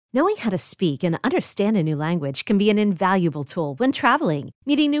Knowing how to speak and understand a new language can be an invaluable tool when traveling,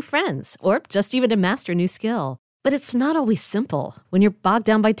 meeting new friends, or just even to master a new skill. But it's not always simple when you're bogged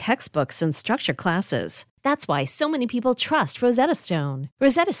down by textbooks and structured classes. That's why so many people trust Rosetta Stone.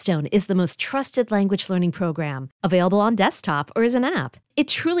 Rosetta Stone is the most trusted language learning program, available on desktop or as an app. It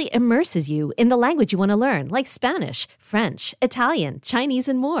truly immerses you in the language you want to learn, like Spanish, French, Italian, Chinese,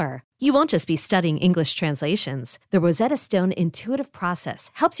 and more. You won't just be studying English translations. The Rosetta Stone intuitive process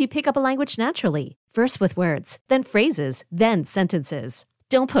helps you pick up a language naturally, first with words, then phrases, then sentences.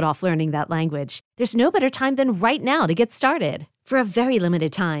 Don't put off learning that language. There's no better time than right now to get started. For a very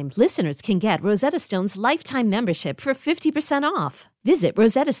limited time, listeners can get Rosetta Stone's lifetime membership for 50% off. Visit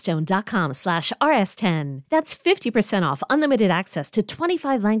rosettastone.com/rs10. That's 50% off unlimited access to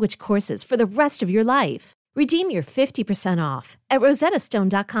 25 language courses for the rest of your life. Redeem your 50% off at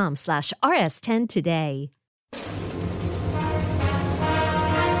rosettastone.com/rs10 today.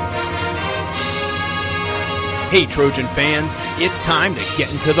 Hey, Trojan fans, it's time to get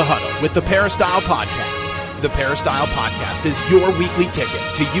into the huddle with the Peristyle Podcast. The Peristyle Podcast is your weekly ticket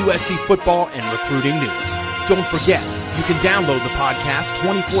to USC football and recruiting news. Don't forget, you can download the podcast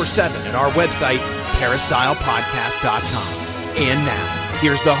 24/7 at our website, peristylepodcast.com. And now,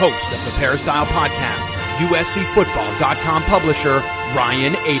 here's the host of the Peristyle Podcast, USCFootball.com publisher,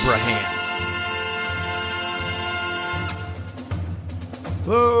 Ryan Abraham.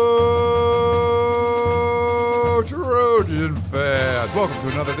 Hello, Trojan fans. Welcome to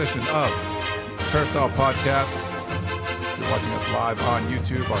another edition of Peristyle Podcast. If you're watching us live on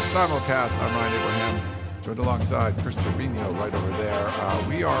YouTube, our simulcast, I'm Ryan Abraham, joined alongside Chris Trevino right over there.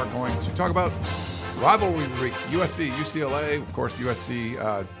 We are going to talk about rivalry week, USC, UCLA. Of course, USC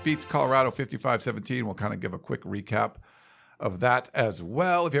beats Colorado 55-17. We'll kind of give a quick recap of that as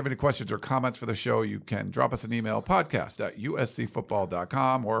well. If you have any questions or comments for the show, you can drop us an email,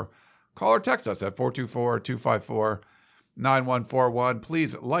 podcast@uscfootball.com, or call or text us at 424-254-9141.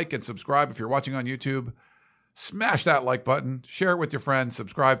 Please like and subscribe. If you're watching on YouTube, smash that like button, share it with your friends,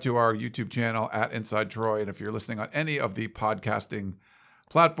 subscribe to our YouTube channel at Inside Troy. And if you're listening on any of the podcasting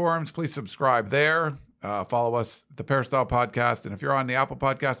platforms, please subscribe there. Follow us, the Peristyle Podcast. And if you're on the Apple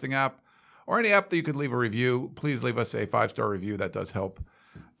Podcasting app or any app that you could leave a review, please leave us a 5-star review. That does help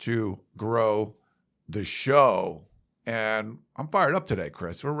to grow the show. And I'm fired up today,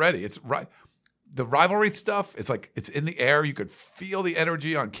 Chris. We're ready. It's right. The rivalry stuff, it's like it's in the air. You could feel the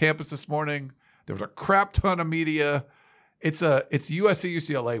energy on campus this morning. There was a crap ton of media. It's USC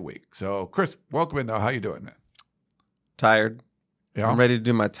UCLA week. So, Chris, welcome in now. How you doing, man? Tired. Yeah. I'm ready to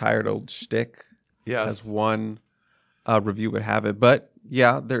do my tired old shtick. Yes. As one review would have it. But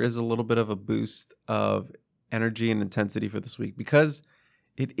yeah, there is a little bit of a boost of energy and intensity for this week because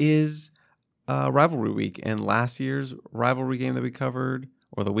it is rivalry week. And last year's rivalry game that we covered,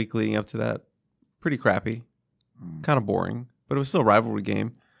 or the week leading up to that, pretty crappy, kind of boring, but it was still a rivalry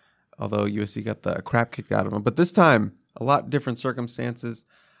game, although USC got the crap kicked out of them. But this time, a lot different circumstances.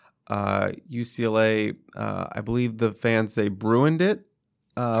 UCLA, I believe the fans say ruined it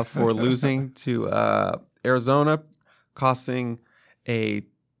for losing to Arizona, costing a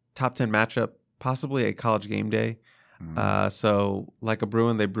top 10 matchup, possibly a college game day. So like a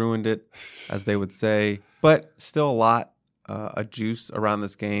Bruin, they Bruined it, as they would say. But still a lot of juice around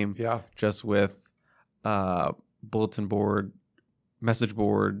this game. Yeah. Just with bulletin board, message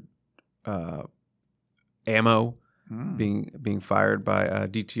board, ammo being fired by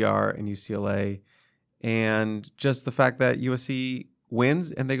DTR and UCLA. And just the fact that USC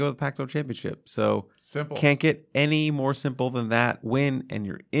wins and they go to the Pac-12 championship. So simple. Can't get any more simple than that. Win and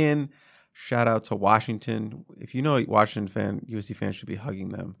you're in. Shout out to Washington. If you know a Washington fan, USC fans should be hugging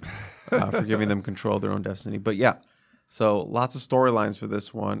them for giving them control of their own destiny. But yeah, so lots of storylines for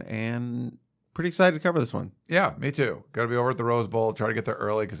this one and pretty excited to cover this one. Yeah, me too. Got to be over at the Rose Bowl. Try to get there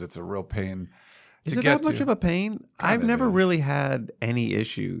early because it's a real pain. Is it that much of a pain? I've never really had any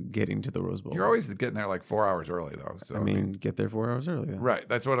issue getting to the Rose Bowl. You're always getting there like 4 hours early, though. So I mean, get there 4 hours early. Then. Right.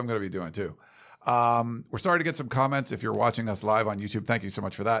 That's what I'm going to be doing, too. We're starting to get some comments. If you're watching us live on YouTube, thank you so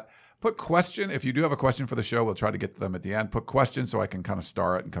much for that. Put question. If you do have a question for the show, we'll try to get to them at the end. Put question so I can kind of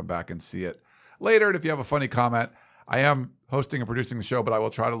star it and come back and see it later. And if you have a funny comment, I am hosting and producing the show, but I will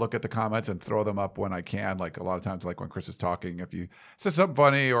try to look at the comments and throw them up when I can. Like a lot of times, like when Chris is talking, if you say something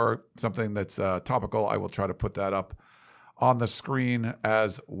funny or something that's topical, I will try to put that up on the screen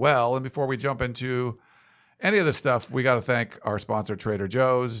as well. And before we jump into any of this stuff, we got to thank our sponsor, Trader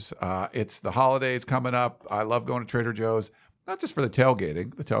Joe's. It's the holidays coming up. I love going to Trader Joe's, not just for the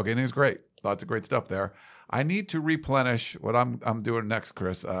tailgating. The tailgating is great. Lots of great stuff there. I need to replenish what I'm doing next,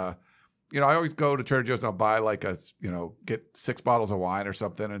 Chris. I always go to Trader Joe's and I'll buy get 6 bottles of wine or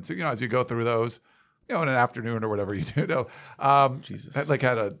something. And so, as you go through those, in an afternoon or whatever you do, Jesus. I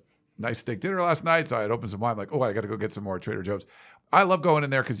had a nice steak dinner last night. So I had opened some wine. I'm like, oh, I got to go get some more at Trader Joe's. I love going in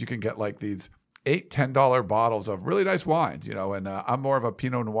there because you can get like these $8-10 bottles of really nice wines, and I'm more of a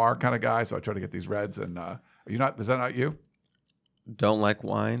Pinot Noir kind of guy. So I try to get these reds. And is that not you? Don't like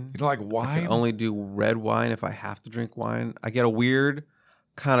wine. You don't like wine? I can only do red wine if I have to drink wine. I get a weird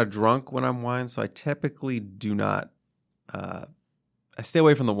kind of drunk when I'm wine, so I typically do not. I stay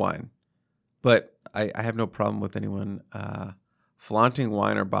away from the wine, but I have no problem with anyone flaunting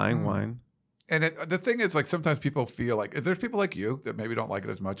wine or buying wine. And the thing is, like, sometimes people feel like there's people like you that maybe don't like it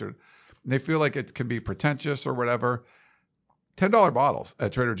as much, or they feel like it can be pretentious or whatever. $10 bottles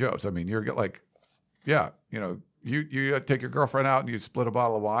at Trader Joe's. I mean, you're like, yeah, you take your girlfriend out and you split a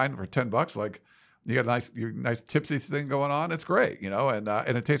bottle of wine for $10. Like, you got a nice tipsy thing going on. It's great, and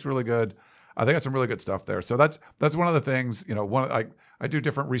it tastes really good. I think that's some really good stuff there. So that's one of the things, I do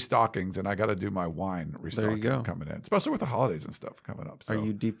different restockings, and I got to do my wine restocking coming in, especially with the holidays and stuff coming up. So, are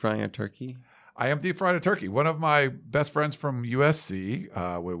you deep frying a turkey? I am deep frying a turkey. One of my best friends from USC,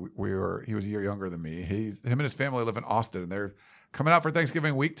 he was a year younger than me. Him and his family live in Austin, and they're coming out for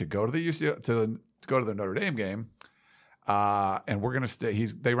Thanksgiving week to go to the go to the Notre Dame game. And we're gonna stay.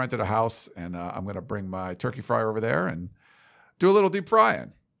 They rented a house, and I'm gonna bring my turkey fryer over there and do a little deep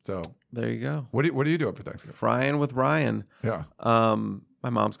frying. So there you go. What are you doing for Thanksgiving? Frying with Ryan. Yeah. My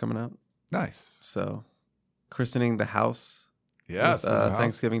mom's coming out. Nice. So christening the house. Yes. With,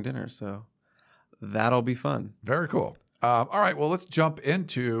 Thanksgiving dinner. So that'll be fun. Very cool. All right. Well, let's jump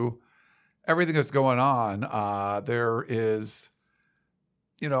into everything that's going on. There is.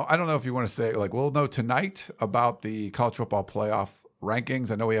 I don't know if you want to say, like, we'll know tonight about the college football playoff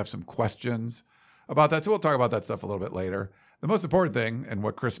rankings. I know we have some questions about that, so we'll talk about that stuff a little bit later. The most important thing, and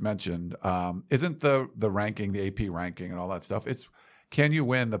what Chris mentioned, isn't the ranking, the AP ranking and all that stuff. It's, can you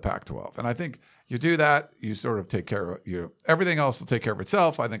win the Pac-12? And I think you do that, you sort of take care of everything else will take care of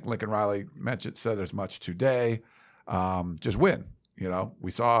itself. I think Lincoln Riley said as much today. Just win. We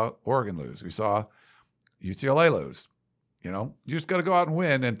saw Oregon lose. We saw UCLA lose. You just got to go out and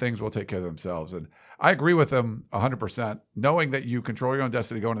win, and things will take care of themselves. And I agree with them 100%. Knowing that you control your own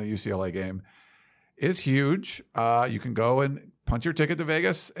destiny going to the UCLA game is huge. You can go and punch your ticket to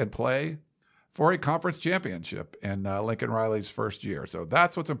Vegas and play for a conference championship in Lincoln Riley's first year. So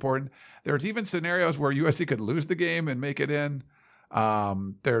that's what's important. There's even scenarios where USC could lose the game and make it in.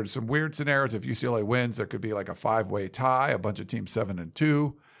 There's some weird scenarios. If UCLA wins, there could be like a 5-way tie, a bunch of teams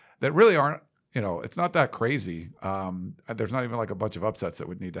 7-2 that really aren't. It's not that crazy. There's not even like a bunch of upsets that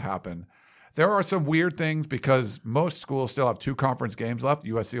would need to happen. There are some weird things because most schools still have 2 conference games left.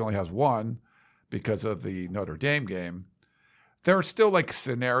 USC only has 1 because of the Notre Dame game. There are still like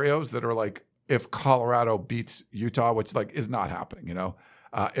scenarios that are like if Colorado beats Utah, which like is not happening,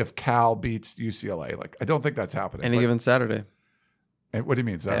 if Cal beats UCLA, like I don't think that's happening. Any given Saturday. And what do you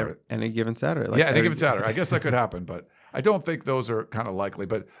mean Saturday? Any given Saturday. Yeah, any given Saturday. I guess that could happen, but I don't think those are kind of likely.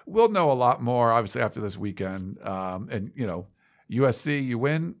 But we'll know a lot more, obviously, after this weekend. And, USC, you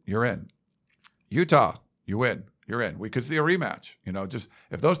win, you're in. Utah, you win, you're in. We could see a rematch. Just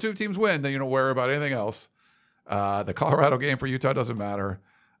if those 2 teams win, then you don't worry about anything else. The Colorado game for Utah doesn't matter.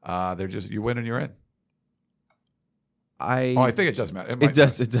 They're just, you win and you're in. I think it does matter. It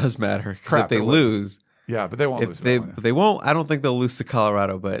does matter because if they lose. Yeah, but they won't lose. They won't. I don't think they'll lose to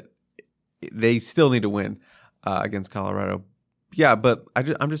Colorado, but they still need to win against Colorado. Yeah, but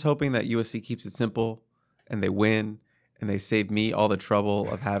I'm just hoping that USC keeps it simple and they win and they save me all the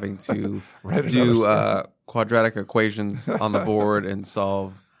trouble of having to do quadratic equations on the board and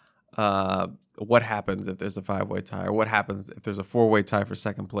solve what happens if there's a 5-way tie or what happens if there's a 4-way tie for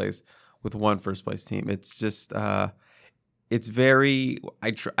second place with one first place team. It's just it's very.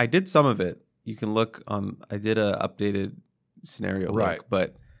 I did some of it. You can look on. I did a updated scenario look,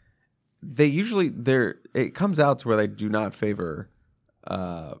 but they usually it comes out to where they do not favor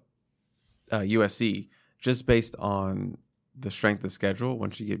USC just based on the strength of schedule.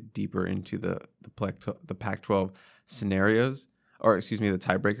 Once you get deeper into the Pac-12 scenarios, or excuse me, the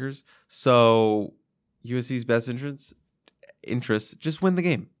tiebreakers. So USC's best interest just win the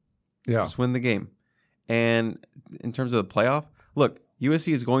game. Yeah, just win the game. And in terms of the playoff, look.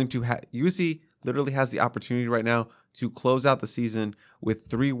 USC is going to USC literally has the opportunity right now to close out the season with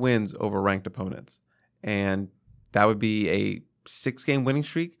 3 wins over ranked opponents. And that would be a 6-game winning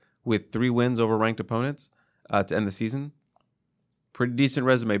streak with 3 wins over ranked opponents to end the season. Pretty decent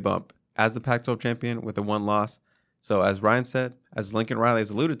resume bump as the Pac-12 champion with a 1 loss. So as Ryan said, as Lincoln Riley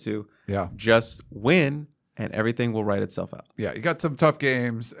has alluded to, just win and everything will write itself out. Yeah, you got some tough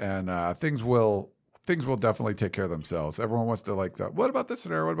games, and things will definitely take care of themselves. Everyone wants to what about this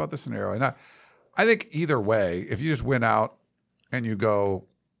scenario? What about this scenario? And I think either way, if you just win out and you go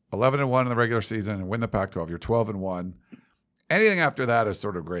 11-1 in the regular season and win the Pac-12, you're 12-1. Anything after that is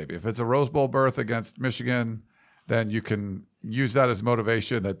sort of gravy. If it's a Rose Bowl berth against Michigan, then you can use that as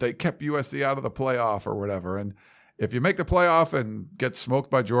motivation that they kept USC out of the playoff or whatever. And if you make the playoff and get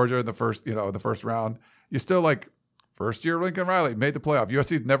smoked by Georgia in the first round, you still first year Lincoln Riley made the playoff.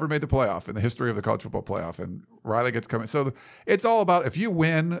 USC's never made the playoff in the history of the college football playoff, and Riley gets coming. So it's all about if you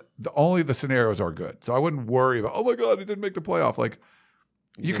win, only the scenarios are good. So I wouldn't worry about, oh my God, he didn't make the playoff.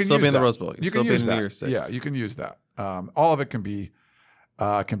 You can still use be in that. the Rose Bowl. You can use that. Year 6. Yeah, you can use that. All of it can be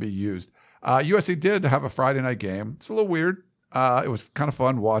used. USC did have a Friday night game. It's a little weird. It was kind of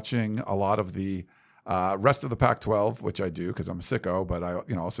fun watching a lot of the rest of the Pac-12, which I do because I'm a sicko, but I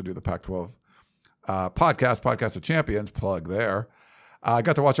also do the Pac-12 podcast of Champions, plug there. I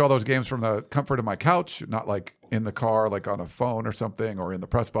got to watch all those games from the comfort of my couch, not in the car, on a phone or something, or in the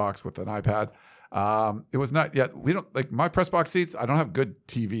press box with an iPad. It was not yet. We don't my press box seats. I don't have good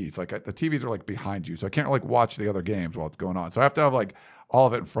TVs. The TVs are behind you, so I can't watch the other games while it's going on. So I have to have all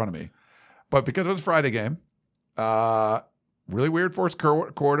of it in front of me. But because it was a Friday game, really weird fourth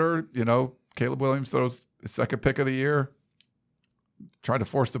quarter. Caleb Williams throws his second pick of the year, tried to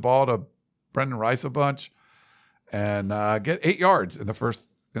force the ball to Brendan Rice a bunch, and get 8 yards in the first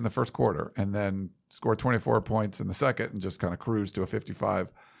quarter, and then scored 24 points in the second, and just kind of cruised to a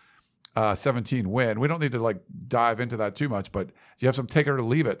 55-17 win. We don't need to dive into that too much, but do you have some take it or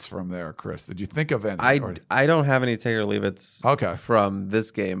leave it's from there, Chris? Did you think of any? I don't have any take it or leave it's from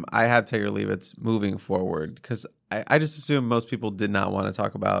this game. I have take it or leave it's moving forward because I just assume most people did not want to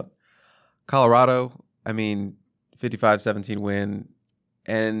talk about Colorado. I mean, 55-17 win.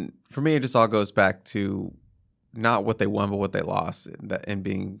 And for me, it just all goes back to not what they won, but what they lost in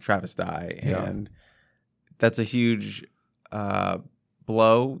being Travis Dye. Yeah. And that's a huge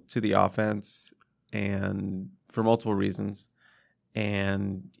blow to the offense and for multiple reasons.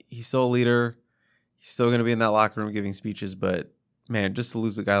 And he's still a leader. He's still going to be in that locker room giving speeches. But, man, just to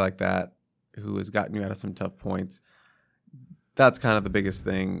lose a guy like that who has gotten you out of some tough points, that's kind of the biggest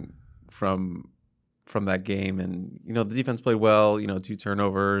thing from that game. And, the defense played well, 2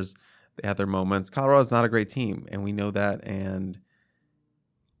 turnovers. They had their moments. Colorado's not a great team, and we know that. And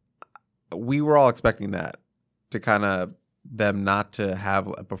we were all expecting that, to kind of them not to have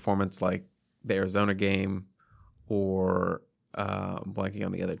a performance like the Arizona game or blanking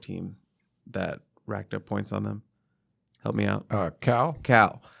on the other team that racked up points on them. Help me out. Cal.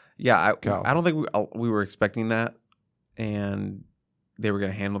 Yeah, Cal. I don't think we were expecting that, and they were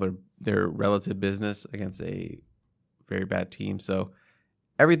going to handle their relative business against a very bad team. So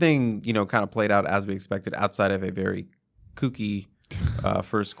everything, kind of played out as we expected outside of a very kooky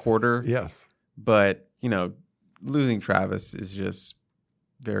first quarter. Yes. But, losing Travis is just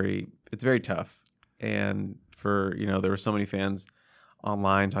it's very tough. And there were so many fans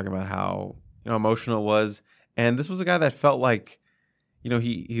online talking about how, emotional it was. And this was a guy that felt like,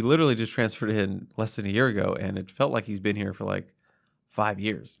 he literally just transferred in less than a year ago, and it felt like he's been here for 5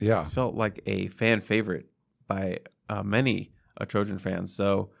 years. Yeah. He's felt like a fan favorite by many Trojan fans.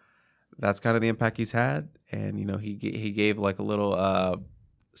 So that's kind of the impact he's had. And, he gave a little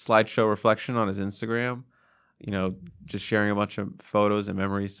slideshow reflection on his Instagram, just sharing a bunch of photos and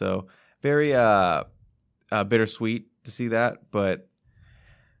memories. So very bittersweet to see that. But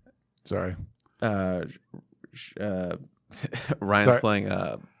sorry. Ryan's playing.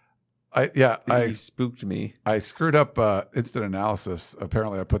 He spooked me. I screwed up instant analysis.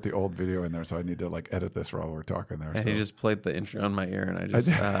 Apparently, I put the old video in there, so I need to edit this while we're talking there. And he just played the intro on my ear, and I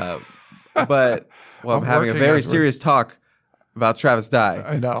just. But I'm having a very serious talk about Travis Dye.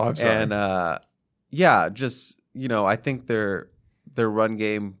 I know. I'm sorry. And I think their run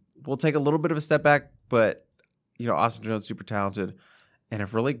game will take a little bit of a step back, but Austin Jones super talented, and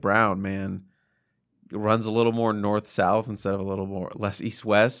if Raleek Brown, man, runs a little more north-south instead of a little more less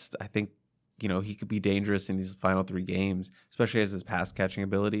east-west, I think, he could be dangerous in these final 3 games, especially as his pass-catching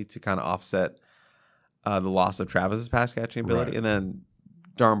ability to kind of offset the loss of Travis's pass-catching ability. Right. And then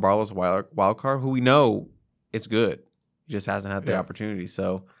Darren Barlow's wild card, who we know is good. He just hasn't had the opportunity.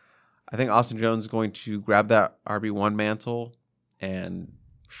 So I think Austin Jones is going to grab that RB1 mantle and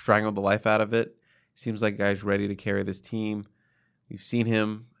strangle the life out of it. Seems like a guy's ready to carry this team. We've seen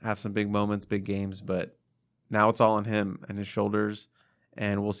him have some big moments, big games, but now it's all on him and his shoulders,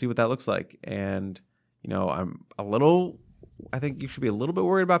 and we'll see what that looks like. And, I think you should be a little bit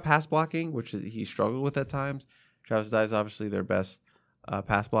worried about pass blocking, which he struggled with at times. Travis Dye is obviously their best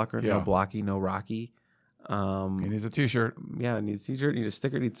pass blocker. Yeah. No blocky, no rocky. He needs a T-shirt. Yeah, he needs a T-shirt, needs a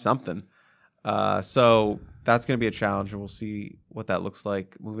sticker, needs something. So that's going to be a challenge, and we'll see what that looks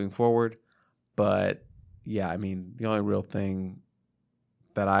like moving forward. But yeah, I mean, the only real thing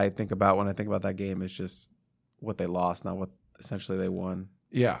that I think about when I think about that game is just what they lost, not what essentially they won.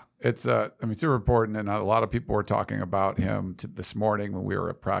 Yeah, it's super important, and a lot of people were talking about him this morning when we were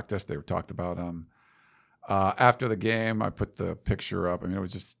at practice. They talked about him after the game. I put the picture up. I mean, it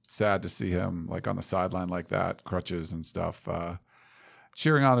was just sad to see him like on the sideline like that, crutches and stuff,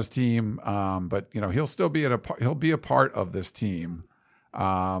 cheering on his team. But you know, he'll still be he'll be a part of this team.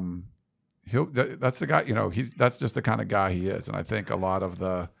 That's the guy. You know, that's just the kind of guy he is, and I think a lot of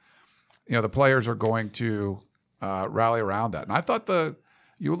the players are going to rally around that. And I thought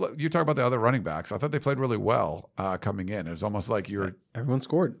you talk about the other running backs. I thought they played really well coming in. It was almost like everyone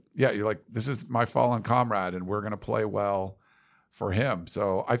scored. Yeah, you're like, this is my fallen comrade, and we're going to play well for him.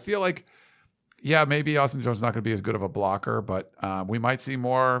 So I feel like, yeah, maybe Austin Jones is not going to be as good of a blocker, but we might see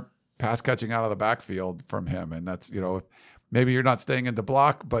more pass catching out of the backfield from him. And that's, maybe you're not staying in the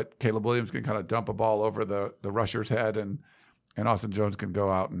block, but Caleb Williams can kind of dump a ball over the rusher's head, and Austin Jones can go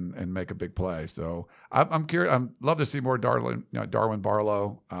out and make a big play. So I'm curious. I'd love to see more Darwin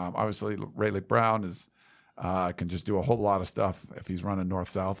Barlow. Obviously, Rayleigh Brown can just do a whole lot of stuff if he's running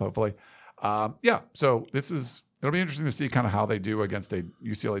north-south, hopefully. So it'll be interesting to see kind of how they do against a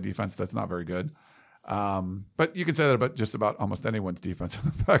UCLA defense that's not very good. But you can say that about just about almost anyone's defense in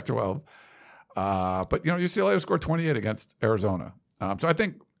the Pac-12. But UCLA scored 28 against Arizona. So I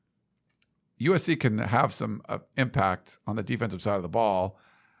think USC can have some impact on the defensive side of the ball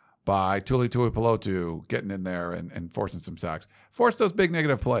by Tuli Tuipulotu getting in there and forcing some sacks. Force those big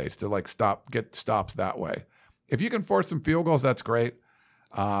negative plays to get stops that way. If you can force some field goals, that's great.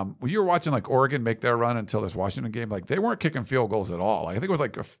 When you were watching Oregon make their run until this Washington game, they weren't kicking field goals at all. I think it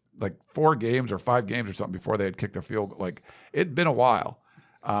was like 4 games or 5 games or something before they had kicked a field goal. It'd been a while.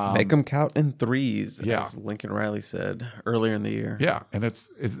 Make them count in threes, yeah. as Lincoln Riley said earlier in the year. Yeah, and it's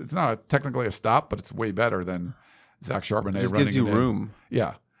not technically a stop, but it's way better than Zach Charbonnet. It just gives you room.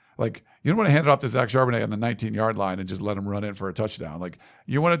 Yeah, you don't want to hand it off to Zach Charbonnet on the 19-yard line and just let him run in for a touchdown.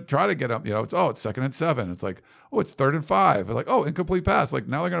 You want to try to get him. It's 2nd and 7. It's it's 3rd and 5. Incomplete pass.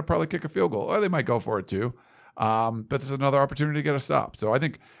 Now they're going to probably kick a field goal. Or they might go for it too. But there's another opportunity to get a stop. So I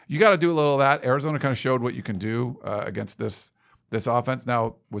think you got to do a little of that. Arizona kind of showed what you can do against this offense.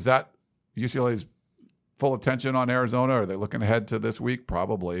 Now, was that UCLA's full attention on Arizona? Are they looking ahead to this week?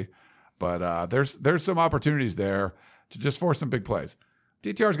 Probably. But there's some opportunities there to just force some big plays.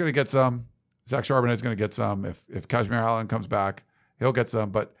 DTR is going to get some. Zach Charbonnet is going to get some. If Kashmir Allen comes back, he'll get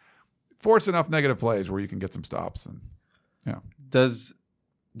some. But force enough negative plays where you can get some stops. And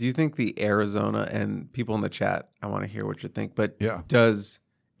do you think the Arizona, and people in the chat, I want to hear what you think, but yeah, does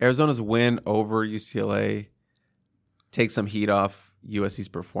Arizona's win over UCLA take some heat off USC's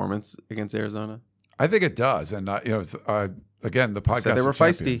performance against Arizona? I think it does. And, again, the podcast. Said they were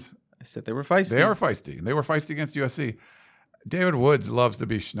feisty. I said they were feisty. They are feisty. And they were feisty against USC. David Woods loves to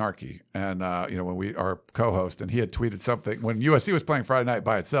be snarky. And, when we are co-host, and he had tweeted something when USC was playing Friday night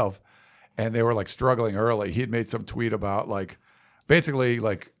by itself and they were struggling early, he had made some tweet about basically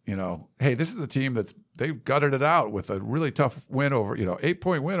hey, this is a team they've gutted it out with a really tough win over,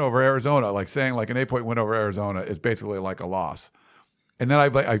 8-point win over Arizona, saying an 8-point win over Arizona is basically a loss. And then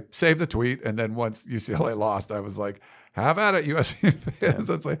I saved the tweet. And then once UCLA lost, I was have at it, USC fans.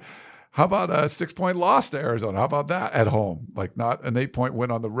 Yeah. It's how about a 6-point loss to Arizona? How about that at home? Not an 8-point win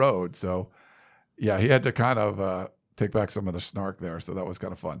on the road. So yeah, he had to kind of take back some of the snark there. So that was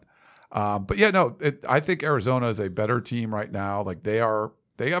kind of fun. But yeah, no, I think Arizona is a better team right now.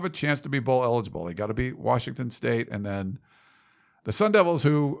 They have a chance to be bowl eligible. They got to beat Washington State, and then the Sun Devils,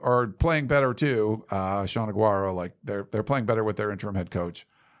 who are playing better too. Sean Aguero, they're playing better with their interim head coach.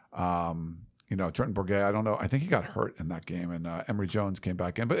 Trenton Bourguet, I don't know. I think he got hurt in that game, and Emory Jones came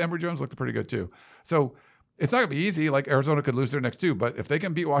back in, but Emory Jones looked pretty good too. So it's not gonna be easy. Arizona could lose their next 2, but if they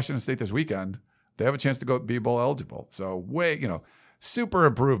can beat Washington State this weekend, they have a chance to go be bowl eligible. So super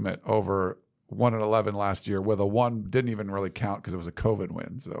improvement over 1-11 last year, where the 1 didn't even really count because it was a COVID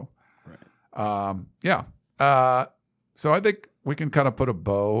win. So, right. So I think we can kind of put a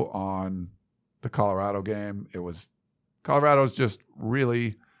bow on the Colorado game. Colorado's just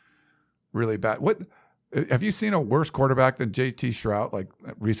really, really bad. What have you seen a worse quarterback than JT Shrout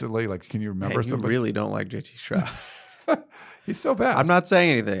recently? Can you remember somebody? You really don't like JT Shrout. He's so bad. I'm not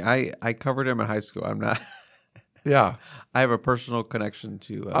saying anything. I covered him in high school. I'm not. Yeah. I have a personal connection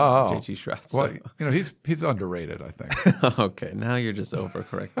to JT Shrout. So. Well, you know, he's underrated, I think. Okay, now you're just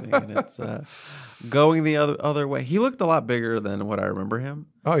overcorrecting, and it's going the other way. He looked a lot bigger than what I remember him.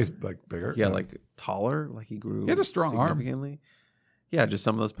 Oh, he's like bigger. Yeah, like taller. Like he grew. He has a strong arm. Significantly. Yeah, just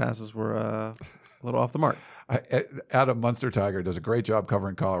some of those passes were a little off the mark. Adam Munster Tiger does a great job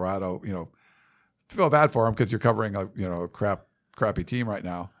covering Colorado. You know, feel bad for him because you're covering a crappy team right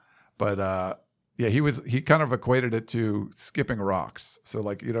now, but. Yeah, he kind of equated it to skipping rocks. So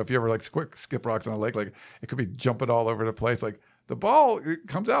like, you know, if you ever like skip rocks on a lake, like it could be jumping all over the place. Like the ball it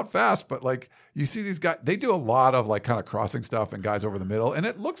comes out fast, but like you see these guys, they do a lot of like kind of crossing stuff and guys over the middle. And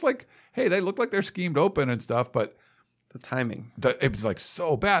it looks like, hey, they look like they're schemed open and stuff, but the timing, it was like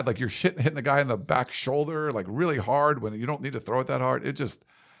so bad. Like you're hitting the guy in the back shoulder, like really hard when you don't need to throw it that hard. It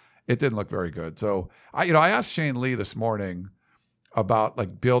didn't look very good. So I asked Shane Lee this morning about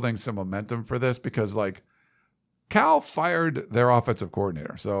like building some momentum for this because like Cal fired their offensive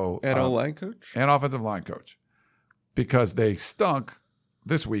coordinator. So and O-line coach and offensive line coach because they stunk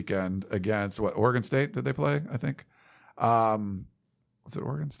this weekend against Oregon State did they play? I think. Was it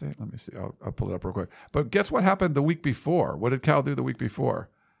Oregon State? Let me see. I'll pull it up real quick. But guess what happened the week before? What did Cal do the week before?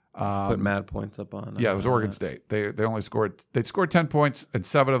 Put mad points up on. Yeah, it was Oregon State. They only scored 10 points and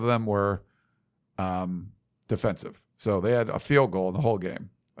 7 of them were defensive. So they had a field goal in the whole game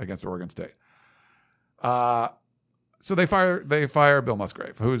against Oregon State. So they fire Bill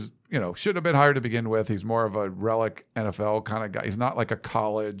Musgrave, who's, you know, shouldn't have been hired to begin with. He's more of a relic NFL kind of guy. He's not like a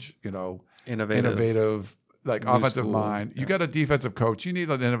college, you know, innovative like offensive mind. You got a defensive coach. You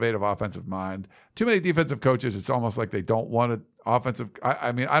need an innovative offensive mind. Too many defensive coaches, it's almost like they don't want an offensive.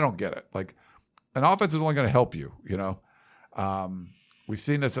 I mean, I don't get it. Like an offense is only going to help you, you know. We've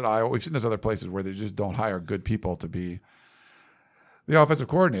seen this at Iowa. We've seen this other places where they just don't hire good people to be the offensive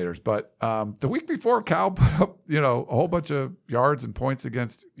coordinators. But the week before, Cal put up, you know, a whole bunch of yards and points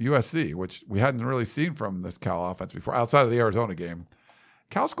against USC, which we hadn't really seen from this Cal offense before, outside of the Arizona game.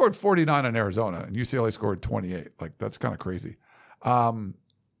 Cal scored 49 on Arizona, and UCLA scored 28. Like, that's kind of crazy.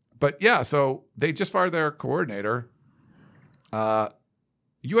 But, yeah, so they just fired their coordinator.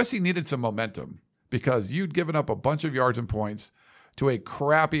 USC needed some momentum because you'd given up a bunch of yards and points to a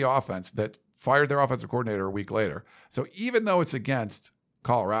crappy offense that fired their offensive coordinator a week later. So even though it's against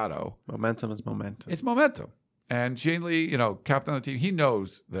Colorado. Momentum is momentum. It's momentum. And Shane Lee, you know, captain of the team, he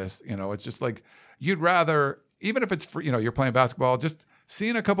knows this. You know, it's just like you'd rather, even if it's free, you know, you're playing basketball, just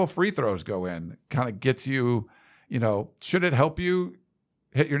seeing a couple free throws go in kind of gets you, you know, should it help you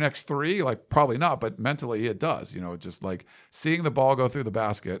hit your next 3? Like probably not, but mentally it does. You know, it's just like seeing the ball go through the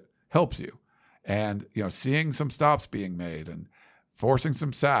basket helps you. And, you know, seeing some stops being made and forcing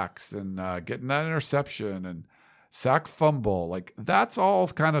some sacks and getting that interception and sack fumble, like that's all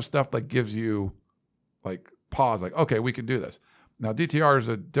kind of stuff that gives you like pause, like, okay, we can do this. Now, DTR is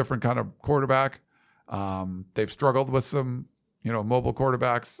a different kind of quarterback. They've struggled with some, you know, mobile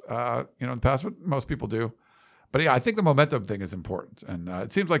quarterbacks, you know, in the past, but most people do. But yeah, I think the momentum thing is important. And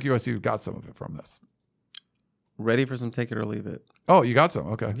it seems like USC got some of it from this. Ready for some take it or leave it. Oh, you got some?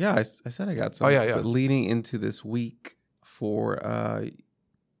 Okay. Yeah, I said I got some. Oh, yeah. But leading into this week for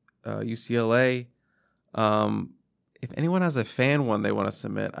UCLA, if anyone has a fan one they want to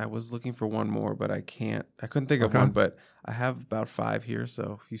submit, I was looking for one more, but I couldn't think of one, but I have about 5 here.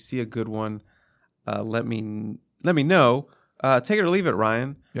 So if you see a good one, let me know. Take it or leave it,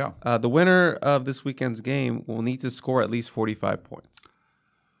 Ryan. Yeah. The winner of this weekend's game will need to score at least 45 points.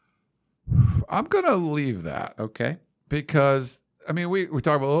 I'm going to leave that. Okay. Because, I mean, we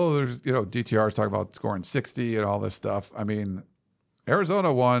talk about, there's, you know, DTR's talking about scoring 60 and all this stuff. I mean,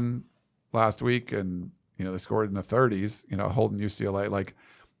 Arizona won last week and, you know, they scored in the 30s, you know, holding UCLA. Like,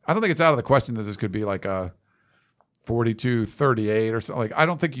 I don't think it's out of the question that this could be like a 42-38 or something. Like, I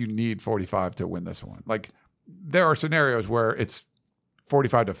don't think you need 45 to win this one. Like, there are scenarios where it's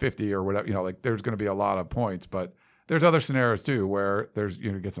 45-50 or whatever, you know, like there's going to be a lot of points, but there's other scenarios too where there's,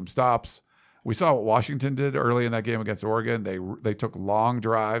 you know, get some stops. We saw what Washington did early in that game against Oregon. They took long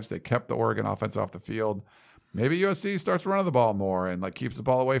drives. They kept the Oregon offense off the field. Maybe USC starts running the ball more and like keeps the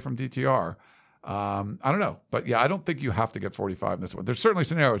ball away from DTR. I don't know, but yeah, I don't think you have to get 45 in this one. There's certainly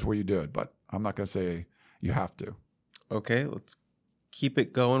scenarios where you do it, but I'm not going to say you have to. Okay, let's keep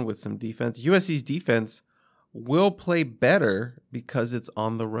it going with some defense. USC's defense will play better because it's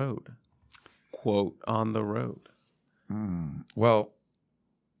on the road. Quote, on the road. Well,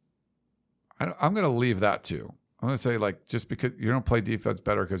 I'm going to leave that too. I'm going to say, like, just because you don't play defense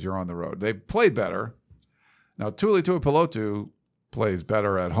better because you're on the road. They played better. Now, Tuli Tuipulotu plays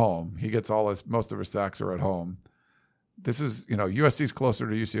better at home. He gets most of his sacks are at home. this is, USC's closer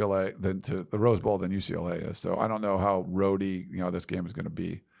to UCLA than to the Rose Bowl than UCLA is. So I don't know how roady, this game is going to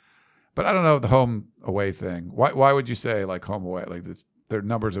be. But I don't know the home away thing. Why would you say like home away? Like their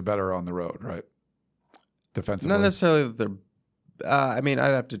numbers are better on the road, right? Defensively. Not necessarily that they're. I'd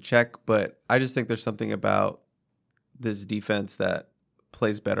have to check, but I just think there's something about this defense that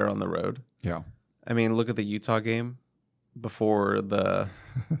plays better on the road. Yeah. I mean, look at the Utah game. Before the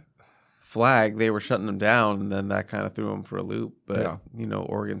flag, they were shutting them down, and then that kind of threw them for a loop. But,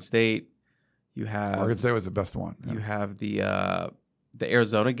 Oregon State, Oregon State was the best one. Yeah. You have the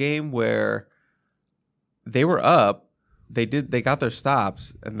Arizona game where they were up. They got their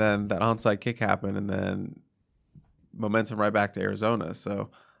stops, and then that onside kick happened, and then momentum right back to Arizona.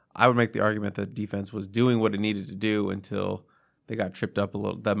 So I would make the argument that defense was doing what it needed to do until they got tripped up a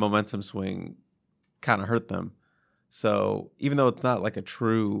little. That momentum swing kind of hurt them. So even though it's not like a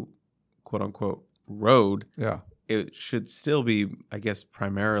true quote unquote road, it should still be, I guess,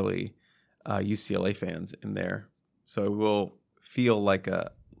 primarily UCLA fans in there. So it will feel like an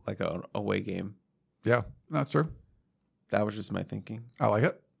away game. Yeah, that's true. That was just my thinking. I like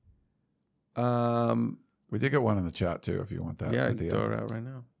it. We did get one in the chat too, if you want that. Yeah, I can throw it out right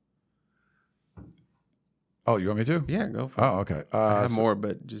now. Oh, you want me to? Yeah, go for it. Oh, okay. I have more,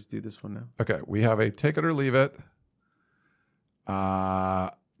 but just do this one now. Okay, we have a take it or leave it.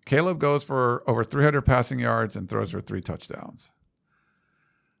 Caleb goes for over 300 passing yards and throws for 3 touchdowns.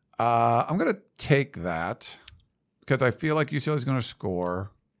 I'm going to take that because I feel like UCLA is going to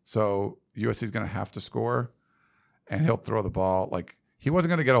score. So USC is going to have to score, and he'll throw the ball. Like, he wasn't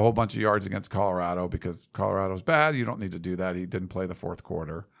going to get a whole bunch of yards against Colorado because Colorado's bad. You don't need to do that. He didn't play the fourth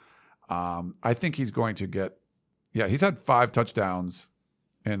quarter. I think he's going to get, he's had 5 touchdowns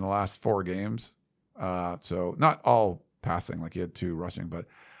in the last 4 games. So not all passing, like he had 2 rushing, but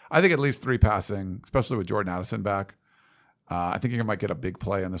I think at least 3 passing, especially with Jordan Addison back. I think he might get a big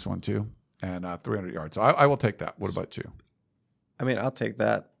play in this one too, and 300 yards. So I will take that. What about you? I mean, I'll take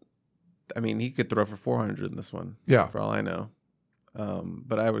that. I mean, he could throw for 400 in this one. Yeah. For all I know.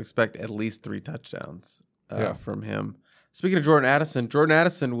 But I would expect at least 3 touchdowns from him. Speaking of Jordan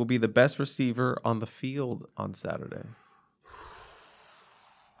Addison will be the best receiver on the field on Saturday.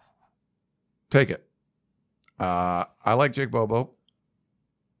 Take it. I like Jake Bobo,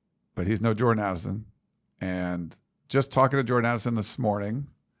 but he's no Jordan Addison. And just talking to Jordan Addison this morning,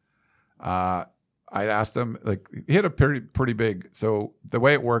 I asked him, like, he had a pretty big. So the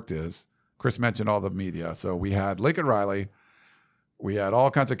way it worked is, Chris mentioned all the media. So we had Lincoln Riley. We had all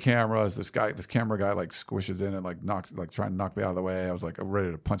kinds of cameras. This camera guy, like, squishes in and like knocks, like trying to knock me out of the way. I was like, I'm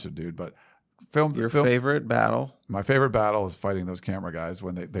ready to punch the dude. But favorite battle? My favorite battle is fighting those camera guys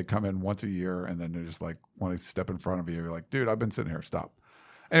when they come in once a year and then they're just like want to step in front of you. You're like, dude, I've been sitting here. Stop.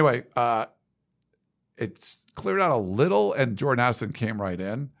 Anyway, it's cleared out a little, and Jordan Addison came right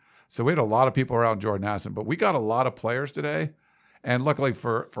in. So we had a lot of people around Jordan Addison, but we got a lot of players today. And luckily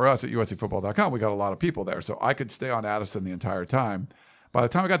for us at USCFootball.com, we got a lot of people there. So I could stay on Addison the entire time. By the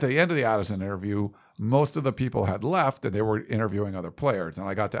time I got to the end of the Addison interview, most of the people had left and they were interviewing other players. And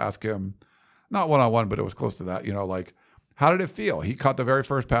I got to ask him, not one-on-one, but it was close to that, like, how did it feel? He caught the very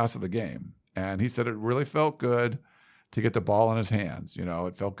first pass of the game. And he said it really felt good to get the ball in his hands.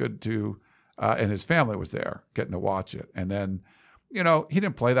 It felt good to, and his family was there getting to watch it. And then, he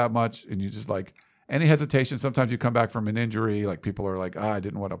didn't play that much. And you just like, any hesitation, sometimes you come back from an injury, like people are like, I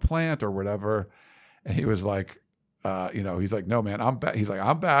didn't want to plant or whatever. And he was like, he's like, no, man, I'm back. He's like,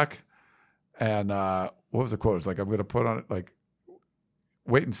 I'm back. And what was the quote? It's like, I'm going to put on it, like,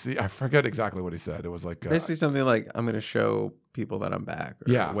 wait and see. I forget exactly what he said. It was like basically something like, I'm going to show people that I'm back.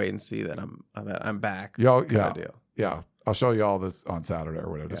 Or wait and see that I'm back. Yeah. I'll show you all this on Saturday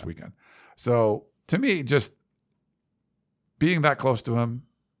or whatever this weekend. So to me, just being that close to him,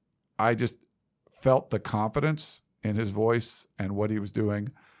 I just felt the confidence in his voice and what he was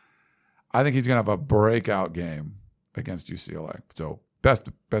doing. I think he's going to have a breakout game against UCLA. So best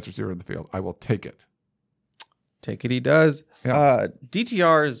receiver in the field. I will take it. Take it, he does. Yeah.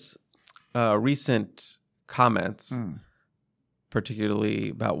 DTR's recent comments,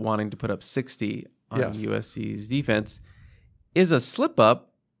 particularly about wanting to put up 60 on USC's defense, is a slip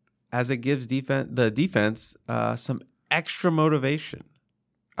up as it gives the defense some extra motivation.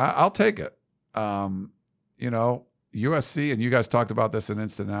 I'll take it. USC, and you guys talked about this in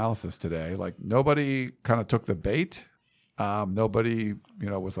instant analysis today, like nobody kind of took the bait. Nobody,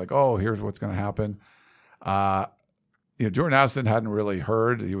 was like, oh, here's what's going to happen. Jordan Addison hadn't really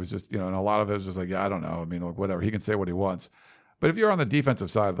heard. He was just, and a lot of it was just like, I don't know. I mean, like, whatever. He can say what he wants. But if you're on the defensive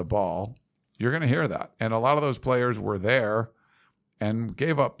side of the ball, you're going to hear that. And a lot of those players were there and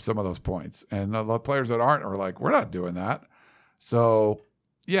gave up some of those points. And the players that aren't are like, we're not doing that. So,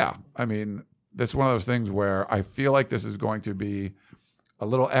 yeah, I mean, this is one of those things where I feel like this is going to be a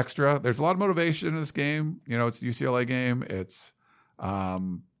little extra. There's a lot of motivation in this game. It's the UCLA game. It's,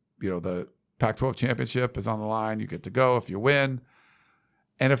 the Pac-12 championship is on the line. You get to go if you win.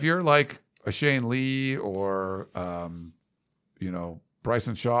 And if you're like a Shane Lee or,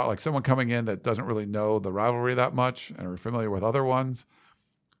 Bryson Shaw, like someone coming in that doesn't really know the rivalry that much and are familiar with other ones,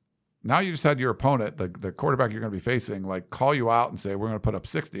 now you just had your opponent, the quarterback you're going to be facing, like call you out and say, we're going to put up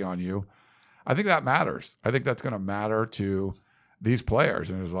 60 on you. I think that matters. I think that's going to matter to these players.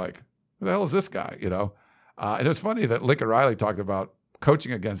 And it's like, who the hell is this guy? And it's funny that Lincoln Riley talked about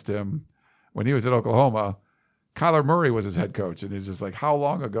coaching against him when he was at Oklahoma. Kyler Murray was his head coach, and he's just like, how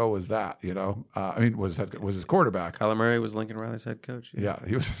long ago was that? Was his quarterback. Kyler Murray was Lincoln Riley's head coach. Yeah,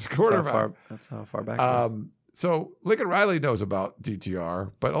 he was his quarterback. That's how far back. So Lincoln Riley knows about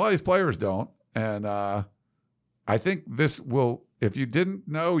DTR, but a lot of these players don't. And I think this will, if you didn't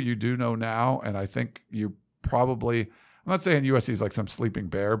know, you do know now. And I think you probably, I'm not saying USC is like some sleeping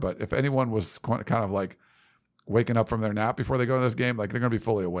bear, but if anyone was kind of like waking up from their nap before they go to this game, like they're going to be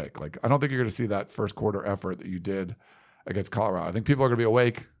fully awake. Like I don't think you're going to see that first quarter effort that you did against Colorado. I think people are going to be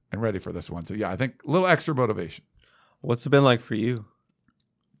awake and ready for this one. So yeah, I think a little extra motivation. What's it been like for you?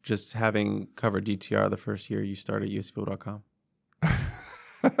 Just having covered DTR the first year you started USFootball.com?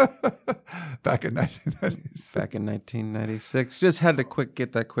 Back in 1996. Back in 1996. Just had to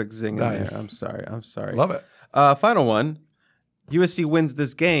get that quick zing in there. I'm sorry. Love it. Final one. USC wins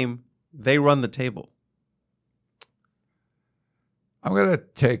this game. They run the table. I'm going to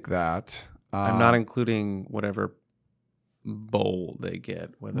take that. I'm not including whatever bowl they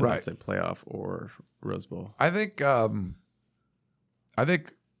get, whether that's a playoff or Rose Bowl. I think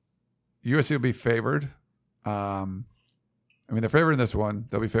USC will be favored. They're favored in this one.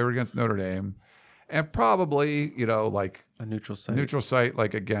 They'll be favored against Notre Dame, and probably like a neutral site,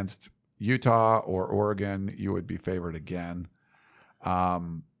 like against Utah or Oregon, you would be favored again.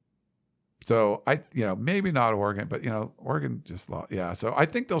 So maybe not Oregon, but Oregon just lost. Yeah. So I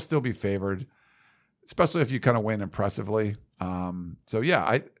think they'll still be favored, especially if you kind of win impressively. So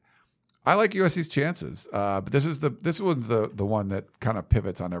yeah, I like USC's chances. But this one's the one that kind of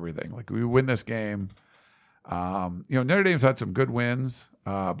pivots on everything. Like we win this game. Notre Dame's had some good wins,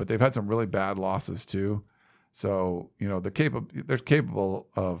 but they've had some really bad losses too. So, they're capable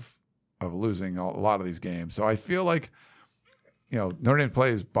of losing a lot of these games. So I feel like, Notre Dame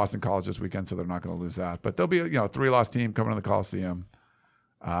plays Boston College this weekend, so they're not going to lose that. But they'll be a 3-loss team coming to the Coliseum.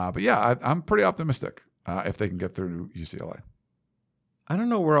 But yeah, I'm pretty optimistic if they can get through UCLA. I don't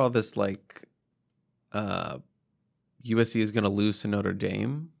know where all this USC is going to lose to Notre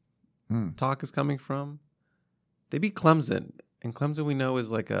Dame talk is coming from. They beat Clemson, and Clemson we know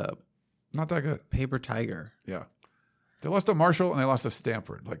is like a not that good paper tiger. Yeah, they lost to Marshall and they lost to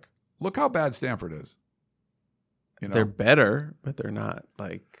Stanford. Like, look how bad Stanford is. They're better, but they're not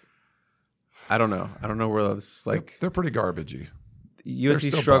like. I don't know. I don't know where this is like. They're pretty garbagey.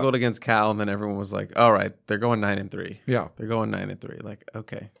 USC struggled against Cal, and then everyone was like, "All right, they're going 9-3." Yeah, they're going 9-3. Like,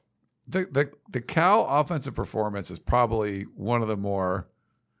 okay. The Cal offensive performance is probably one of the more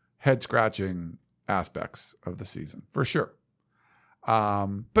head scratching aspects of the season for sure.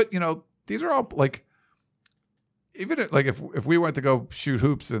 But these are all like, even like if we went to go shoot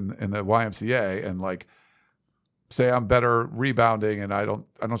hoops in the YMCA and like say I'm better rebounding and I don't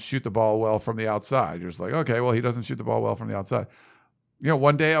shoot the ball well from the outside, you're just like, okay, well, he doesn't shoot the ball well from the outside.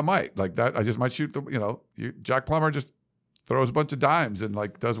 One day I might like that. I just might shoot Jack Plummer just throws a bunch of dimes and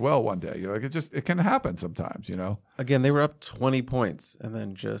like does well one day. Like it can happen sometimes. Again, they were up 20 points and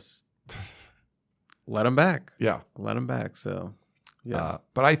then just let them back. Yeah, let them back. So yeah,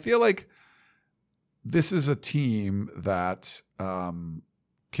 but I feel like this is a team that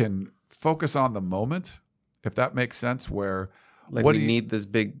can focus on the moment, if that makes sense. Where like we need this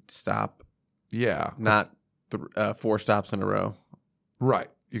big stop. Yeah, not 4 stops in a row. Right.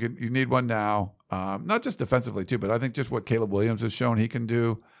 You need one now, not just defensively too, but I think just what Caleb Williams has shown he can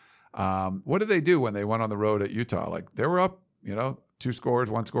do. What did they do when they went on the road at Utah? Like they were up, 2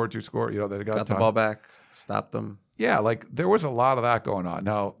 scores, 1 score, 2 score. They got the ball back, stopped them. Yeah, like there was a lot of that going on.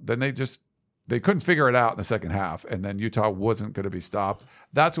 Now then they couldn't figure it out in the second half, and then Utah wasn't going to be stopped.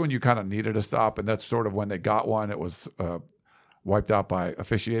 That's when you kind of needed a stop, and that's sort of when they got one. It was wiped out by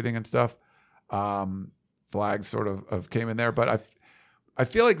officiating and stuff. Flags sort of came in there, but I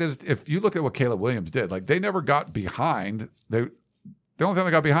feel like if you look at what Caleb Williams did, like they never got behind. The only thing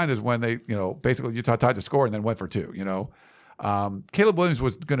they got behind is when they, basically Utah tied the score and then went for 2. Caleb Williams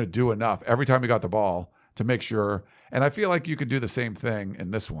was going to do enough every time he got the ball to make sure. And I feel like you could do the same thing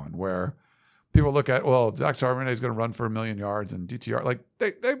in this one where people look at, well, Zach Charbonnet is going to run for 1 million yards and DTR. Like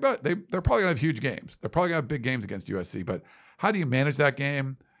they're probably going to have huge games. They're probably going to have big games against USC. But how do you manage that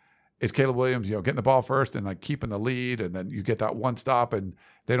game? Is Caleb Williams, getting the ball first and like keeping the lead, and then you get that one stop and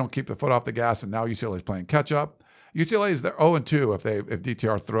they don't keep the foot off the gas, and now UCLA is playing catch up. UCLA is they're 0-2 if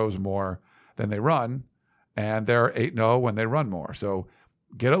DTR throws more than they run, and they're 8-0 when they run more. So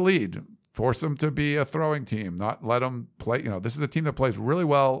get a lead, force them to be a throwing team, not let them play. This is a team that plays really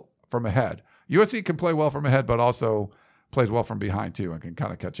well from ahead. USC can play well from ahead, but also plays well from behind too, and can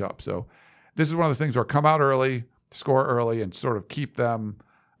kind of catch up. So this is one of the things where come out early, score early, and sort of keep them.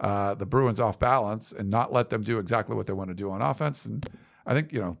 The Bruins off balance and not let them do exactly what they want to do on offense. And I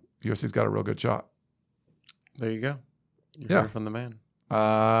think, USC's got a real good shot. There you go. You heard from the man.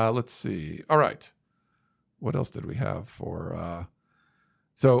 Let's see. All right. What else did we have for,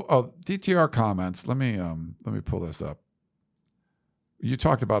 DTR comments. Let me pull this up. You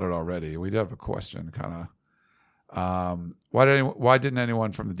talked about it already. We did have a question kind of, why didn't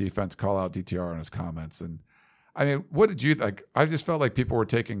anyone from the defense call out DTR in his comments? And I mean, what did you like? I just felt like people were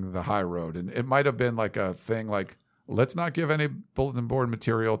taking the high road, and it might have been like a thing like, let's not give any bulletin board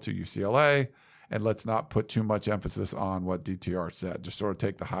material to UCLA, and let's not put too much emphasis on what DTR said. Just sort of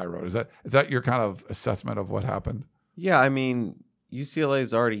take the high road. Is that your kind of assessment of what happened? Yeah, I mean,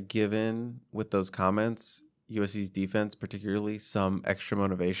 UCLA's already given with those comments USC's defense, particularly, some extra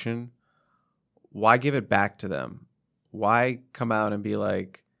motivation. Why give it back to them? Why come out and be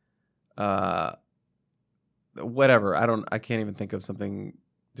like, whatever. I can't even think of something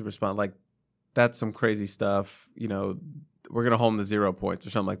to respond. Like, that's some crazy stuff. We're going to home the 0 points or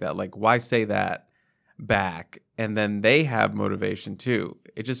something like that. Like, why say that back? And then they have motivation too.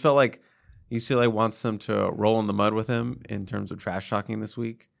 It just felt like UCLA wants them to roll in the mud with him in terms of trash talking this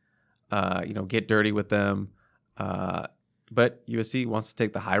week. Get dirty with them. But USC wants to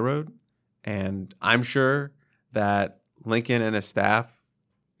take the high road. And I'm sure that Lincoln and his staff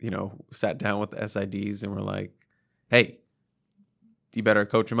sat down with the SIDs and were like, hey, you better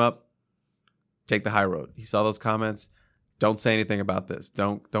coach him up. Take the high road. He saw those comments. Don't say anything about this.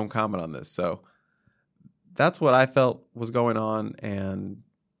 Don't comment on this. So that's what I felt was going on. And,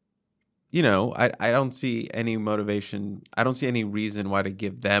 I don't see any motivation. I don't see any reason why to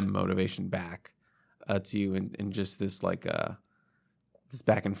give them motivation back to you in just this like this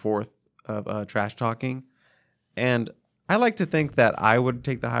back and forth of trash talking. And I like to think that I would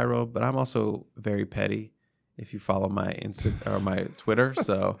take the high road, but I'm also very petty if you follow my my Twitter.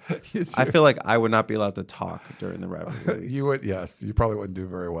 So I feel like I would not be allowed to talk during the rivalry. You would, yes. You probably wouldn't do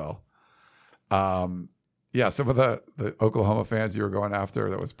very well. Some of the Oklahoma fans you were going after,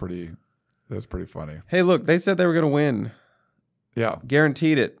 that was pretty funny. Hey, look, they said they were going to win. Yeah.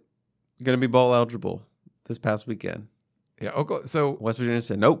 Guaranteed it. Going to be bowl eligible this past weekend. Yeah. So West Virginia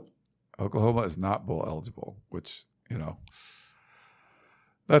said, nope. Oklahoma is not bowl eligible, which,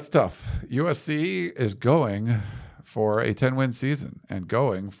 that's tough. USC is going for a 10-win season and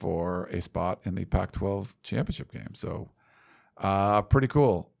going for a spot in the Pac-12 championship game. So pretty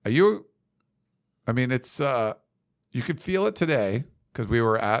cool. It's you could feel it today because we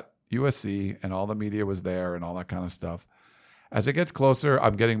were at USC and all the media was there and all that kind of stuff. As it gets closer,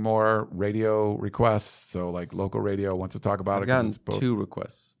 I'm getting more radio requests. So like local radio wants to talk about I've it. Gotten 2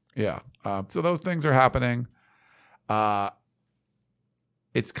 requests. Yeah. So those things are happening.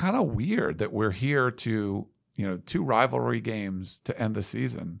 It's kind of weird that we're here to, 2 rivalry games to end the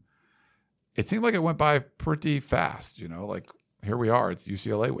season. It seemed like it went by pretty fast, like here we are. It's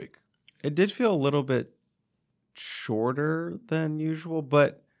UCLA week. It did feel a little bit shorter than usual,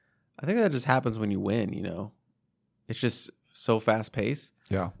 but I think that just happens when you win, It's just so fast paced.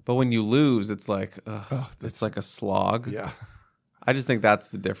 Yeah. But when you lose, it's like, it's like a slog. Yeah. I just think that's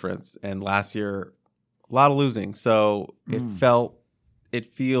the difference. And last year, a lot of losing. So it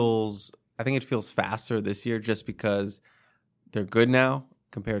feels faster this year just because they're good now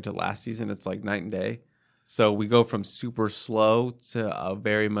compared to last season. It's like night and day. So we go from super slow to a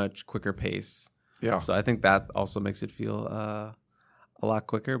very much quicker pace. Yeah. So I think that also makes it feel a lot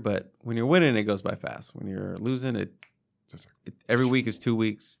quicker. But when you're winning, it goes by fast. When you're losing, every week is 2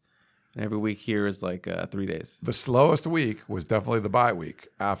 weeks. And every week here is like 3 days. The slowest week was definitely the bye week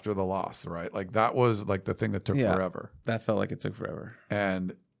after the loss, right? Like that was like the thing that took forever. That felt like it took forever.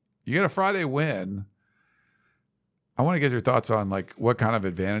 And you get a Friday win. I want to get your thoughts on like what kind of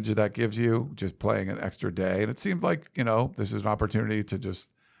advantage that gives you just playing an extra day. And it seemed like, this is an opportunity to just,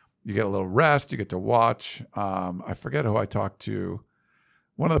 you get a little rest, you get to watch. I forget who I talked to.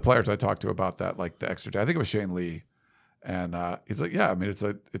 One of the players I talked to about that, like the extra day, I think it was Shane Lee. And he's like, yeah,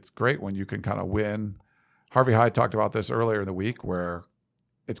 it's great when you can kind of win Harvey Hyde talked about this earlier in the week, where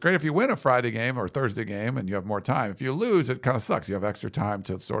it's great if you win a Friday game or Thursday game and you have more time. If you lose, it kind of sucks. You have extra time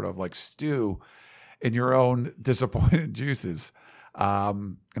to sort of like stew in your own disappointed juices.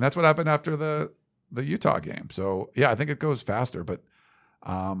 And that's what happened after the Utah game. So, yeah, I think it goes faster. But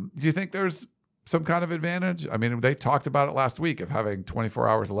do you think there's some kind of advantage? I mean, they talked about it last week of having 24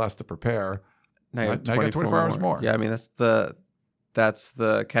 hours less to prepare. Now you got 24 hours more. Yeah, I mean, that's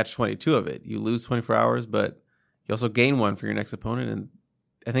the catch-22 of it. You lose 24 hours, but you also gain one for your next opponent. And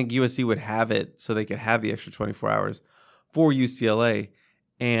I think USC would have it so they could have the extra 24 hours for UCLA.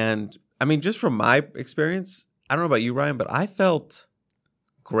 And, I mean, just from my experience, I don't know about you, Ryan, but I felt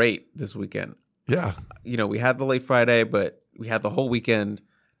great this weekend. Yeah. You know, we had the late Friday, but we had the whole weekend.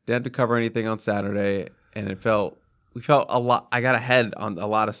 Didn't have to cover anything on Saturday, and we felt a lot. I got ahead on a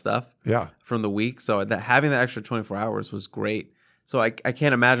lot of stuff from the week. So having that extra 24 hours was great. So I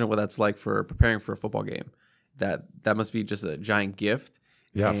can't imagine what that's like for preparing for a football game. That must be just a giant gift.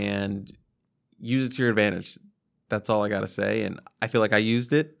 Yes. And use it to your advantage. That's all I got to say. And I feel like I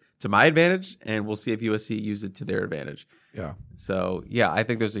used it to my advantage, and we'll see if USC used it to their advantage. Yeah. So, yeah, I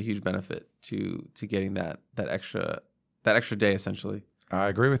think there's a huge benefit to getting that extra day, essentially. I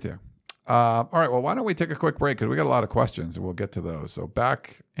agree with you. All right. Well, why don't we take a quick break, because we got a lot of questions, and we'll get to those. So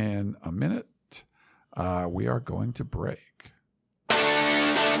back in a minute, we are going to break.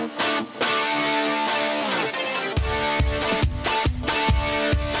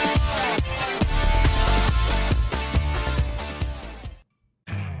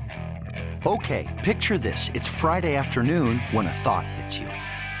 Okay, picture this. It's Friday afternoon when a thought hits you.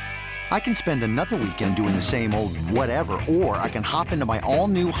 I can spend another weekend doing the same old whatever, or I can hop into my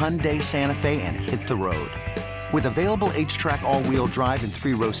all-new Hyundai Santa Fe and hit the road. With available H-Track all-wheel drive and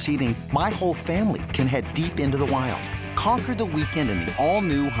 3-row seating, my whole family can head deep into the wild. Conquer the weekend in the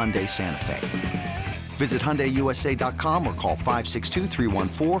all-new Hyundai Santa Fe. Visit HyundaiUSA.com or call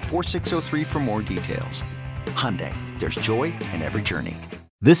 562-314-4603 for more details. Hyundai, there's joy in every journey.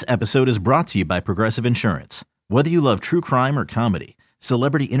 This episode is brought to you by Progressive Insurance. Whether you love true crime or comedy,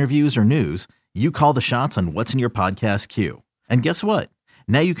 celebrity interviews or news, you call the shots on what's in your podcast queue. And guess what?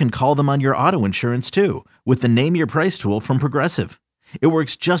 Now you can call them on your auto insurance too with the Name Your Price tool from Progressive. It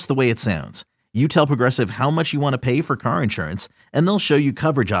works just the way it sounds. You tell Progressive how much you want to pay for car insurance, and they'll show you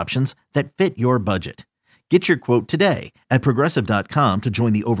coverage options that fit your budget. Get your quote today at Progressive.com to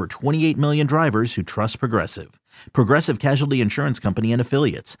join the over 28 million drivers who trust Progressive. Progressive Casualty Insurance Company and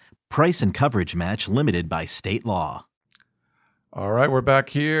Affiliates. Price and coverage match limited by state law. All right, we're back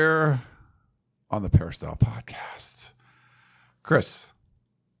here on the Peristyle Podcast. Chris.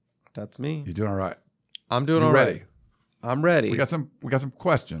 That's me. You doing all right? I'm doing all ready? Right. I'm ready. We got some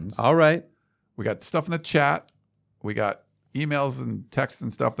questions. All right. We got stuff in the chat. We got emails and texts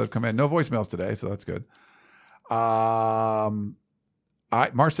and stuff that have come in. No voicemails today, so that's good. Marcel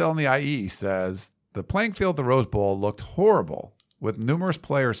in the IE says, the playing field at the Rose Bowl looked horrible with numerous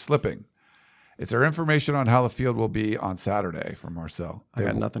players slipping. Is there information on how the field will be on Saturday from Marcel? I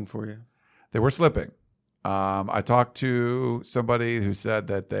got nothing for you. They were slipping. I talked to somebody who said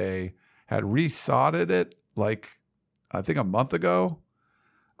that they had resodded it like, I think a month ago.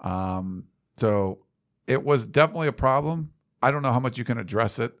 So it was definitely a problem. I don't know how much you can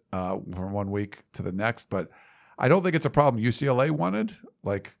address it from one week to the next, but I don't think it's a problem UCLA wanted.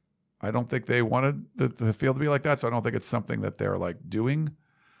 Like, I don't think they wanted the field to be like that, so I don't think it's something that they're like doing.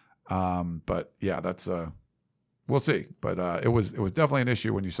 But yeah, that's we'll see. But it was definitely an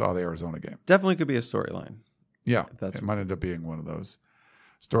issue when you saw the Arizona game. Definitely could be a storyline. Yeah, it might end up being one of those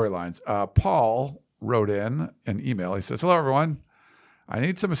storylines. Paul wrote in an email. He says, "Hello, everyone. I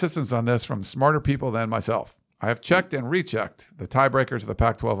need some assistance on this from smarter people than myself. I have checked and rechecked the tiebreakers of the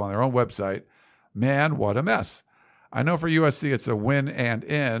Pac-12 on their own website. Man, what a mess. I know for USC it's a win and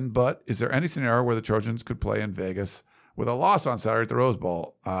in, but is there any scenario where the Trojans could play in Vegas with a loss on Saturday at the Rose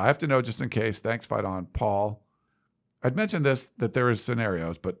Bowl? I have to know just in case. Thanks, Fight On, Paul." I'd mentioned this, that there is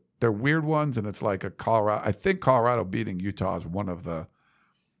scenarios, but they're weird ones, and it's like a Colorado. I think Colorado beating Utah is one of the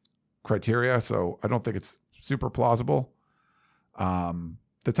criteria, so I don't think it's super plausible. The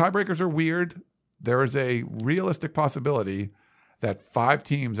tiebreakers are weird. There is a realistic possibility that 5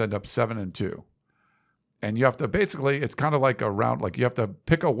 teams end up 7-2. And you have to basically, it's kind of like a round, like you have to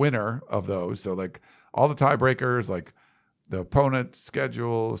pick a winner of those. So like all the tiebreakers, like the opponent's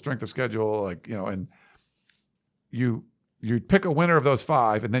schedule, strength of schedule, like, you know, and you'd pick a winner of those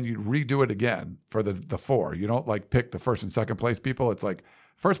 5 and then you'd redo it again for the 4. You don't like pick the first and second place people. It's like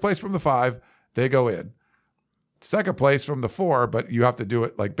first place from the 5, they go in. Second place from the 4, but you have to do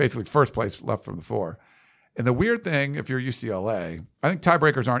it like basically first place left from the 4. And the weird thing, if you're UCLA, I think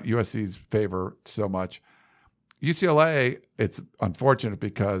tiebreakers aren't USC's favor so much. UCLA, it's unfortunate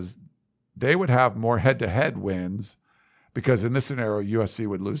because they would have more head-to-head wins because in this scenario, USC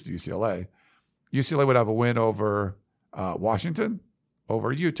would lose to UCLA. UCLA would have a win over Washington,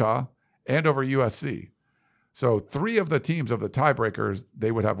 over Utah, and over USC. So 3 of the teams of the tiebreakers,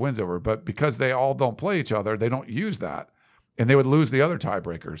 they would have wins over. But because they all don't play each other, they don't use that. And they would lose the other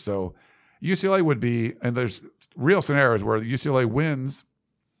tiebreakers. So UCLA would be, and there's real scenarios where UCLA wins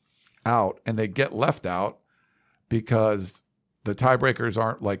out and they get left out because the tiebreakers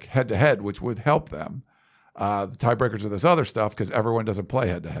aren't like head-to-head, which would help them. The tiebreakers are this other stuff because everyone doesn't play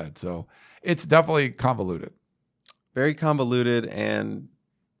head-to-head. So it's definitely convoluted. Very convoluted, and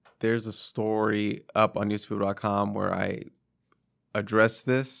there's a story up on newspaper.com where I address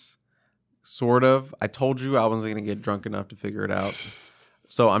this, sort of. I told you I wasn't going to get drunk enough to figure it out.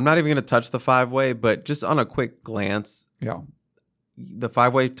 So I'm not even going to touch the 5-way, but just on a quick glance, the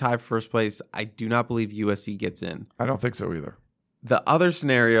 5-way tie for first place, I do not believe USC gets in. I don't think so either. The other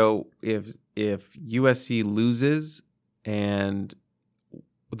scenario, if USC loses and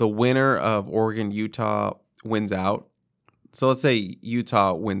the winner of Oregon-Utah wins out, so let's say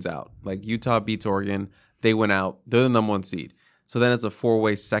Utah wins out. Like Utah beats Oregon, they win out, they're the number 1 seed. So then it's a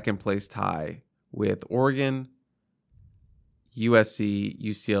 4-way second place tie with Oregon, USC,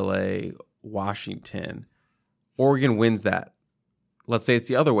 UCLA, Washington. Oregon wins that. Let's say it's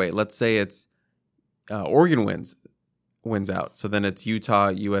the other way. Let's say it's Oregon wins out. So then it's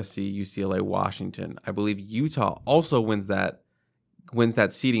Utah, USC, UCLA, Washington. I believe Utah also wins that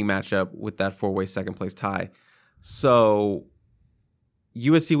seeding matchup with that 4-way second place tie. So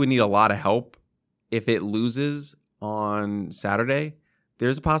USC would need a lot of help if it loses on Saturday.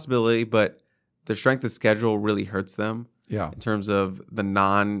 There's a possibility, but the strength of schedule really hurts them in terms of the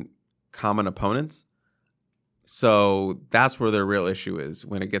non-common opponents. So that's where their real issue is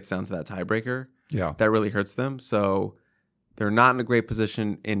when it gets down to that tiebreaker. Yeah. That really hurts them. So they're not in a great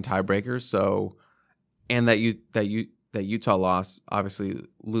position in tiebreakers. So, and that Utah loss obviously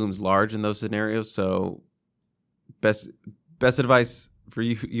looms large in those scenarios. So best advice for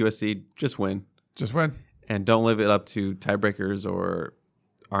you, USC, just win. Just win. And don't live it up to tiebreakers or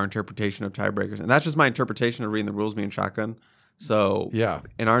our interpretation of tiebreakers. And that's just my interpretation of reading the rules being shotgun. So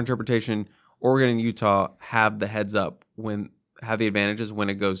in our interpretation, Oregon and Utah have the heads up have the advantages when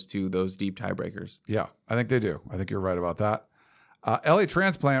it goes to those deep tiebreakers. Yeah, I think they do. I think you're right about that. LA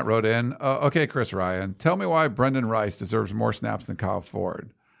Transplant wrote in, okay, Chris Ryan, tell me why Brendan Rice deserves more snaps than Kyle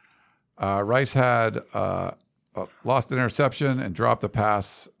Ford. Rice had lost an interception and dropped a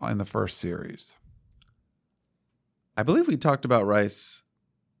pass in the first series. I believe we talked about Rice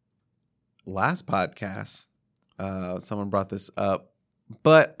last podcast. Someone brought this up.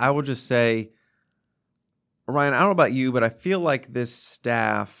 But I will just say, Ryan, I don't know about you, but I feel like this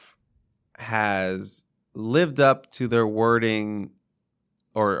staff has lived up to their wording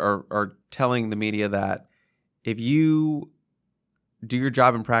or telling the media that if you do your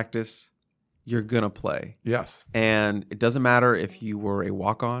job in practice, you're going to play. Yes. And it doesn't matter if you were a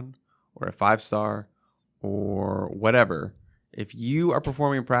walk-on or a 5-star or whatever. If you are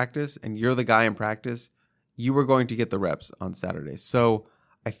performing in practice and you're the guy in practice, you were going to get the reps on Saturday. So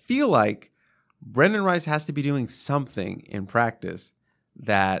I feel like Brendan Rice has to be doing something in practice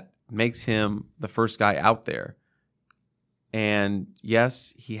that makes him the first guy out there. And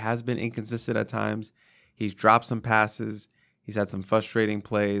yes, he has been inconsistent at times. He's dropped some passes. He's had some frustrating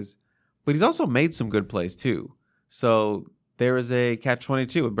plays, but he's also made some good plays too. So there is a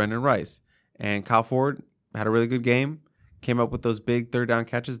catch-22 with Brendan Rice. And Kyle Ford had a really good game. Came up with those big third down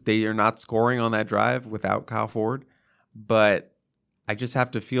catches. They are not scoring on that drive without Kyle Ford. But I just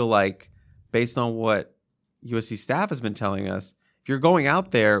have to feel like, based on what USC staff has been telling us, if you're going out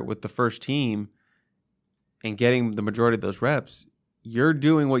there with the first team and getting the majority of those reps, you're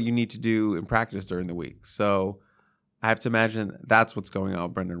doing what you need to do in practice during the week. So I have to imagine that's what's going on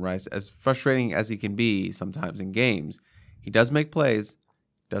with Brendan Rice. As frustrating as he can be sometimes in games, he does make plays,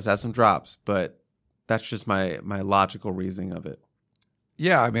 does have some drops, but that's just my logical reasoning of it.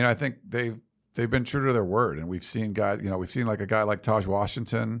 Yeah, I mean, I think they've been true to their word, and we've seen guys. We've seen like a guy like Taj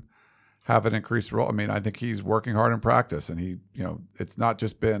Washington have an increased role. I mean, I think he's working hard in practice, and he, it's not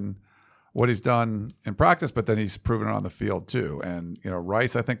just been what he's done in practice, but then he's proven it on the field too. And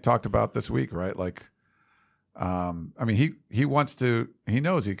Rice, I think, talked about this week, right? Like, I mean, he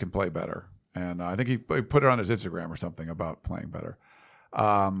knows he can play better, and I think he put it on his Instagram or something about playing better.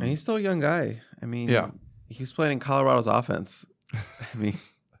 And he's still a young guy. I mean, he was playing in Colorado's offense. I mean,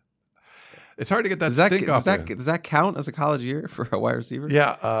 it's hard to get that stink off. Does that count as a college year for a wide receiver?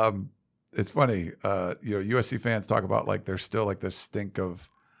 Yeah. It's funny. USC fans talk about like there's still like this stink of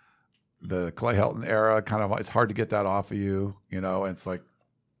the Clay Helton era, kind of, it's hard to get that off of you, and it's like,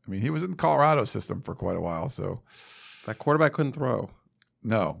 I mean, he was in Colorado system for quite a while, so That quarterback couldn't throw.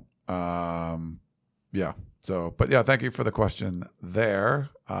 no, yeah. So, but yeah, thank you for the question there.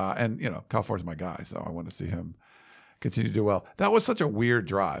 And Kyle Ford's my guy, so I want to see him continue to do well. That was such a weird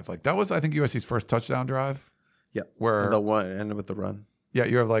drive. Like that was, I think, USC's first touchdown drive. Yeah, where the one ended with the run. Yeah,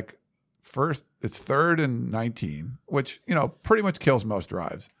 you have like it's 3rd and 19, which pretty much kills most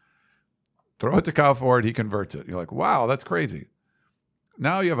drives. Throw it to Kyle Ford, he converts it. You're like, wow, that's crazy.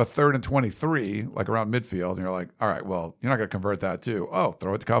 Now you have a 3rd and 23, like around midfield, and you're like, all right, well, you're not going to convert that too. Oh,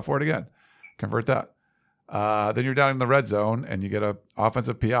 throw it to Kyle Ford again, convert that. Then you're down in the red zone, and you get a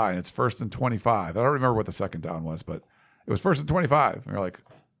offensive PI, and it's 1st and 25. I don't remember what the second down was, but it was 1st and 25. And you're like,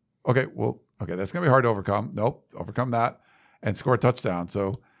 okay, that's going to be hard to overcome. Nope, overcome that and score a touchdown.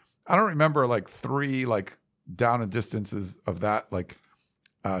 So I don't remember like 3 like down and distances of that like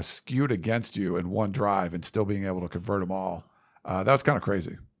skewed against you in one drive and still being able to convert them all. That was kind of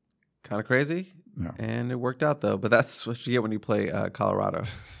crazy. Yeah. And it worked out though. But that's what you get when you play Colorado.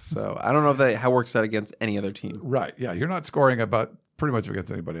 So I don't know if how it works out against any other team. Right. Yeah. You're not scoring about pretty much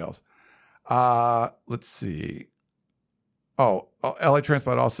against anybody else. Let's see. Oh, LA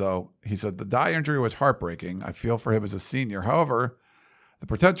Transplant also, he said, the Dye injury was heartbreaking. I feel for him as a senior. However, the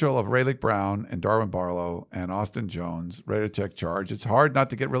potential of Rayleigh Brown and Darwin Barlow and Austin Jones ready to take charge, it's hard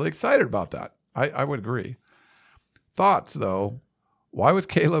not to get really excited about that. I would agree. Thoughts, though, why was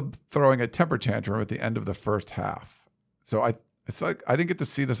Caleb throwing a temper tantrum at the end of the first half? So it's like I didn't get to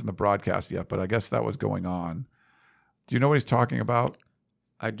see this in the broadcast yet, but I guess that was going on. Do you know what he's talking about?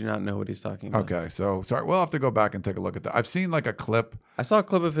 I do not know what he's talking about. Okay, so sorry. We'll have to go back and take a look at that. I've seen like a clip. I saw a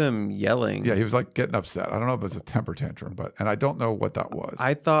clip of him yelling. Yeah, he was like getting upset. I don't know if it's a temper tantrum, and I don't know what that was.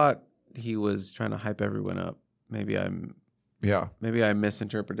 I thought he was trying to hype everyone up. Maybe I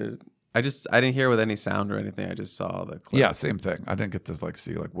misinterpreted. I didn't hear with any sound or anything. I just saw the clip. Yeah, same thing. I didn't get to like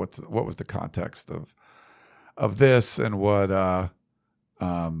see like what was the context of this and what kind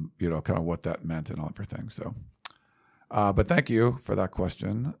of what that meant and everything. So. But thank you for that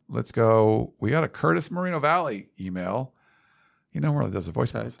question. Let's go. We got a Curtis Moreno Valley email. He normally does a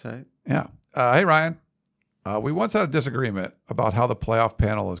voicemail. Tight. Yeah. Hey, Ryan. We once had a disagreement about how the playoff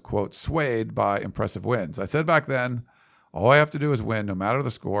panel is, quote, swayed by impressive wins. I said back then, all I have to do is win no matter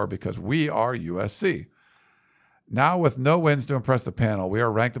the score because we are USC. Now, with no wins to impress the panel, we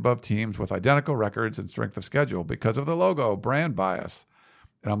are ranked above teams with identical records and strength of schedule because of the logo brand bias.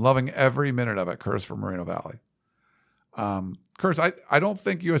 And I'm loving every minute of it. Curtis from Moreno Valley. Curtis, I don't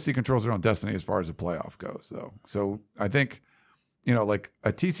think USC controls their own destiny as far as the playoff goes, though. So I think, like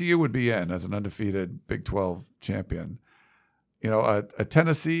a TCU would be in as an undefeated Big 12 champion. A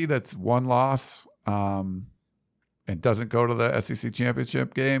Tennessee that's one loss and doesn't go to the SEC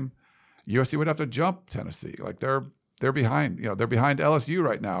championship game, USC would have to jump Tennessee. Like they're behind. They're behind LSU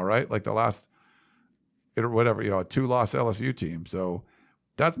right now, right? Like the last, a 2-loss LSU team. So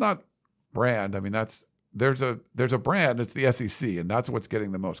that's not brand. I mean, there's a brand, it's the SEC, and that's what's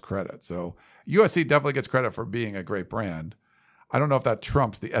getting the most credit. So USC definitely gets credit for being a great brand. I don't know if that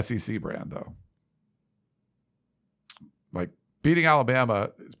trumps the SEC brand, though. Like beating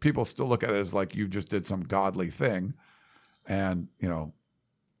Alabama, people still look at it as like you just did some godly thing. And,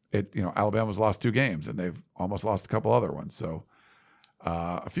 Alabama's lost 2 games, and they've almost lost a couple other ones. So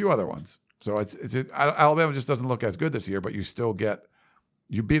a few other ones. So Alabama just doesn't look as good this year, but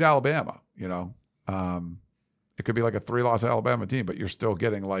you beat Alabama, It could be like a 3-loss Alabama team, but you're still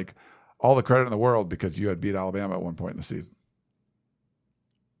getting like all the credit in the world because you had beat Alabama at one point in the season.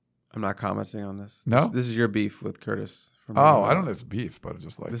 I'm not commenting on this. No, this is your beef with Curtis. I don't know if it's beef, but it's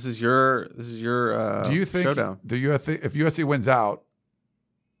just like this is your do you think showdown. If USC wins out,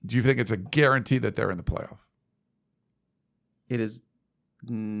 do you think it's a guarantee that they're in the playoff? It is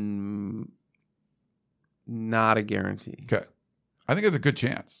not a guarantee. Okay, I think it's a good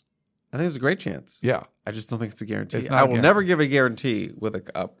chance. I think it's a great chance. Yeah. I just don't think it's a guarantee. It's not I a will guarantee. never give a guarantee with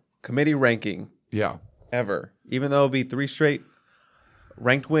a committee ranking. Yeah. Ever. Even though it'll be 3 straight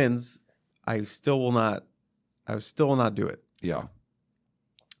ranked wins, I still will not do it. Yeah.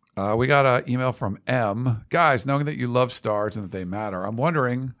 We got an email from M. Guys, knowing that you love stars and that they matter, I'm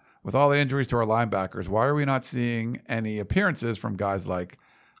wondering, with all the injuries to our linebackers, why are we not seeing any appearances from guys like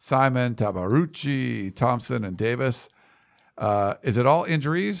Simon, Tabarucci, Thompson, and Davis? Is it all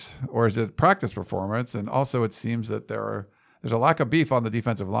injuries or is it practice performance? And also it seems that there's a lack of beef on the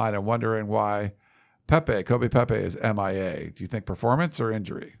defensive line. I'm wondering why Kobe Pepe is MIA. Do you think performance or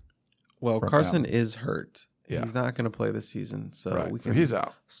injury? Well, Carson is hurt. Yeah. He's not going to play this season. So right. So he's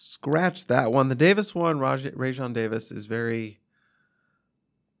out. Scratch that one. The Davis one, Rajon Davis, is very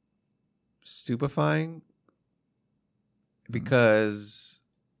stupefying because,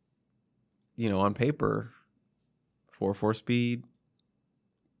 on paper, 4.4 speed,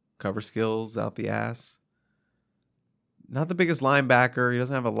 cover skills out the ass. Not the biggest linebacker. He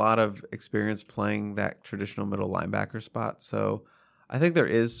doesn't have a lot of experience playing that traditional middle linebacker spot. So I think there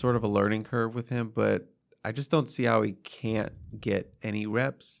is sort of a learning curve with him, but I just don't see how he can't get any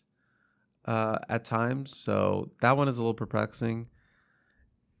reps at times. So that one is a little perplexing.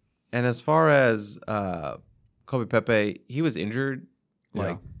 And as far as Kobe Pepe, he was injured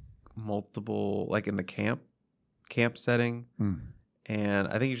multiple, in the camp setting. And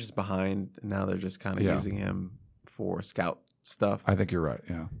I think he's just behind. And now they're just kind of using him for scout stuff. I think you're right.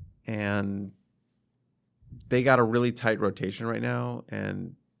 Yeah. And they got a really tight rotation right now.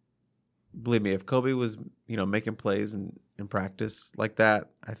 And believe me, if Kobe was, making plays in practice like that,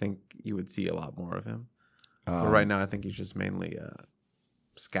 I think you would see a lot more of him. But right now, I think he's just mainly a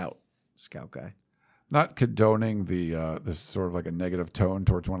scout guy. Not condoning this sort of like a negative tone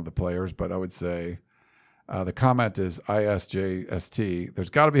towards one of the players, but I would say the comment is ISJST. There's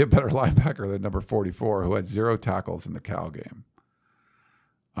got to be a better linebacker than number 44 who had 0 tackles in the Cal game.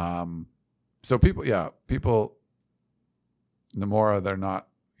 So people, Namora, they're not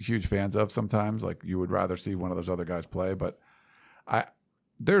huge fans of sometimes. Like you would rather see one of those other guys play, but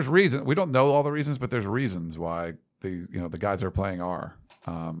there's reason. We don't know all the reasons, but there's reasons why these, the guys that are playing are.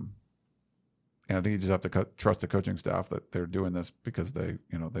 And I think you just have to trust the coaching staff that they're doing this because they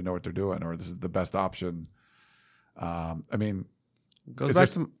know what they're doing, or this is the best option. Go back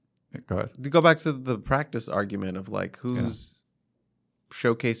to the practice argument of who's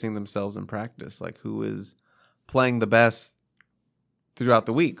showcasing themselves in practice, who is playing the best throughout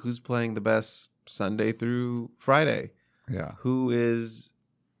the week, who's playing the best Sunday through Friday, who is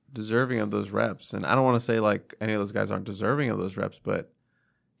deserving of those reps. And I don't want to say any of those guys aren't deserving of those reps, but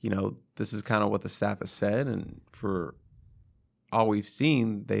this is kind of what the staff has said, and for all we've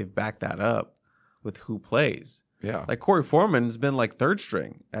seen, they've backed that up with who plays. Yeah. Corey Foreman's been third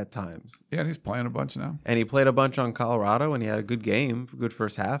string at times. Yeah, and he's playing a bunch now. And he played a bunch on Colorado, and he had a good game, a good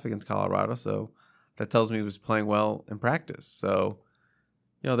first half against Colorado. So that tells me he was playing well in practice. So,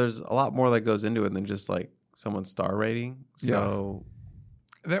 there's a lot more that goes into it than just someone's star rating. So,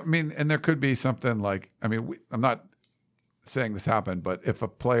 and there could be something I'm not saying this happened, but if a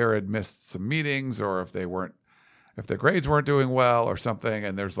player had missed some meetings, or if their grades weren't doing well or something,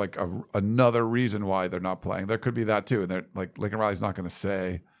 and there's another reason why they're not playing, there could be that too. And they're Lincoln Riley's not going to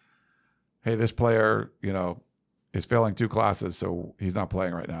say, hey, this player, is failing 2 classes, so he's not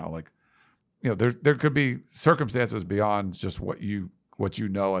playing right now. There could be circumstances beyond just what you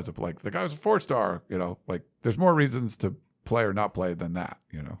know as the guy was a 4-star, there's more reasons to play or not play than that,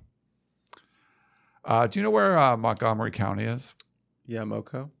 Do you know where Montgomery County is? Yeah,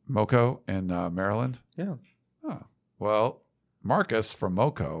 Moco in Maryland? Yeah. Oh. Well, Marcus from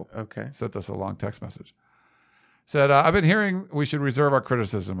Moco sent us a long text message. Said, I've been hearing we should reserve our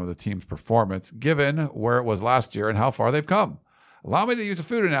criticism of the team's performance given where it was last year and how far they've come. Allow me to use a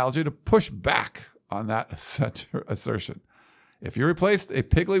food analogy to push back on that assertion. If you replaced a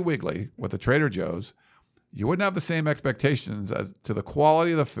Piggly Wiggly with a Trader Joe's, you wouldn't have the same expectations as to the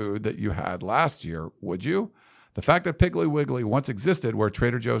quality of the food that you had last year, would you? The fact that Piggly Wiggly once existed where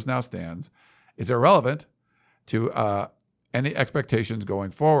Trader Joe's now stands is irrelevant to any expectations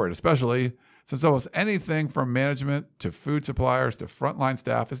going forward, especially since almost anything from management to food suppliers to frontline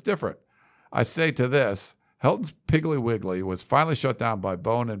staff is different. I say to this, Helton's Piggly Wiggly was finally shut down by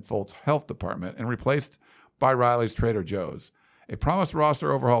Bone and Folt's health department and replaced by Riley's Trader Joe's. A promised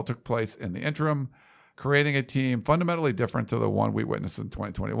roster overhaul took place in the interim, creating a team fundamentally different to the one we witnessed in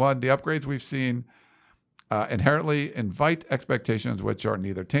 2021. The upgrades we've seen inherently invite expectations which are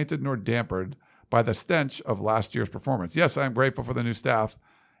neither tainted nor dampened by the stench of last year's performance. Yes, I'm grateful for the new staff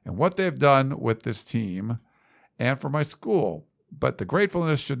and what they've done with this team and for my school, but the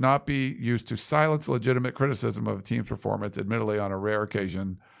gratefulness should not be used to silence legitimate criticism of a team's performance, admittedly on a rare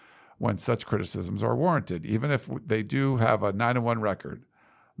occasion when such criticisms are warranted, even if they do have a 9-1 record.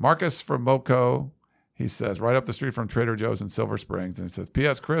 Marcus from Moco, he says, right up the street from Trader Joe's in Silver Springs. And he says,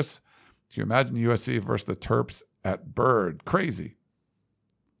 P.S. Chris, can you imagine USC versus the Terps at Bird? Crazy.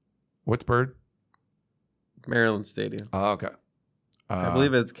 What's Bird? Maryland Stadium. Oh, okay. I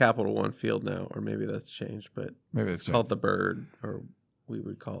believe it's Capital One Field now, or maybe that's changed, but maybe it's called the Bird, or we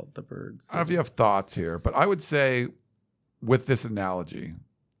would call it the Bird. I don't know if you have thoughts here, but I would say with this analogy,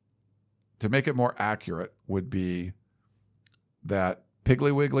 to make it more accurate, would be that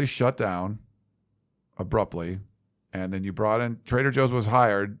Piggly Wiggly shut down abruptly, and then you brought in Trader Joe's was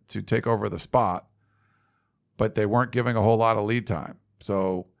hired to take over the spot, but they weren't giving a whole lot of lead time.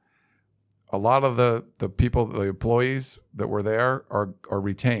 So a lot of the people, the employees that were there are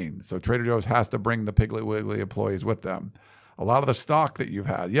retained. So Trader Joe's has to bring the Piggly Wiggly employees with them. A lot of the stock that you've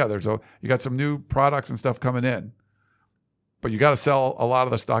had, you got some new products and stuff coming in, but you got to sell a lot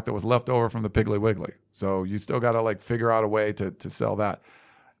of the stock that was left over from the Piggly Wiggly. So you still got to like figure out a way to sell that.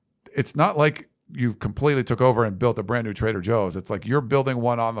 It's not like you completely took over and built a brand new Trader Joe's. It's like you're building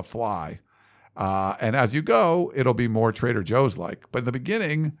one on the fly. And as you go, it'll be more Trader Joe's like. But in the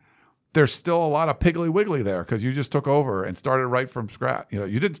beginning, there's still a lot of Piggly Wiggly there because you just took over and started right from scratch.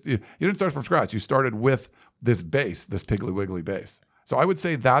 You didn't start from scratch. You started with this base, this Piggly Wiggly base. So I would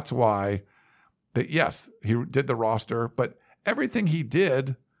say that's why that, yes, he did the roster, but everything he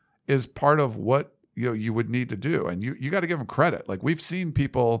did is part of what you would need to do. And you got to give him credit. Like we've seen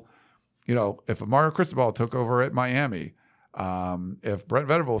people, if Mario Cristobal took over at Miami, if Brent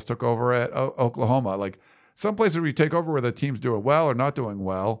Venables took over at Oklahoma, like some places where you take over where the team's doing well or not doing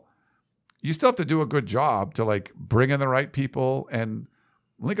well, you still have to do a good job to like bring in the right people. And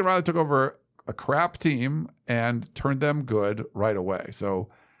Lincoln Riley took over a crap team and turned them good right away. So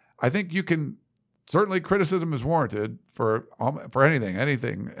I think you can certainly criticism is warranted for anything,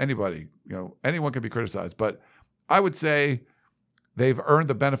 anybody, anyone can be criticized, but I would say they've earned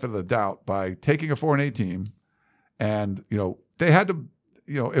the benefit of the doubt by taking a 4-8 team. And, they had to,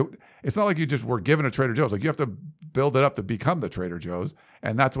 it's not like you just were given a Trader Joe's. Like you have to build it up to become the Trader Joe's.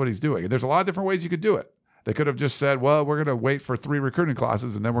 And that's what he's doing. And there's a lot of different ways you could do it. They could have just said, well, we're going to wait for 3 recruiting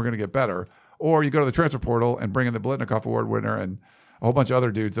classes and then we're going to get better. Or you go to the transfer portal and bring in the Biletnikoff Award winner and a whole bunch of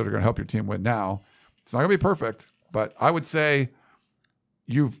other dudes that are going to help your team win now. It's not going to be perfect, but I would say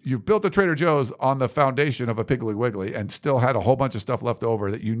you've built a Trader Joe's on the foundation of a Piggly Wiggly and still had a whole bunch of stuff left over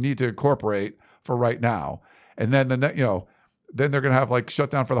that you need to incorporate for right now. And then then they're going to have like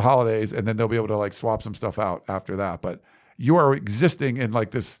shut down for the holidays and then they'll be able to like swap some stuff out after that. But you are existing in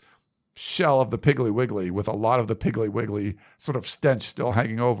like this shell of the Piggly Wiggly with a lot of the Piggly Wiggly sort of stench still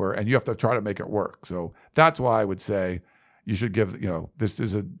hanging over, and you have to try to make it work. So that's why I would say you should give,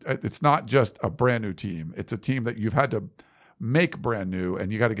 it's not just a brand new team. It's a team that you've had to make brand new,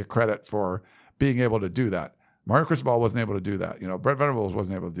 and you got to get credit for being able to do that. Mario Cristobal wasn't able to do that. Brent Venables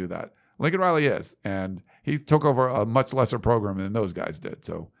wasn't able to do that. Lincoln Riley is, and he took over a much lesser program than those guys did.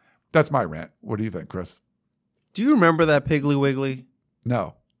 So that's my rant. What do you think, Chris? Do you remember that Piggly Wiggly?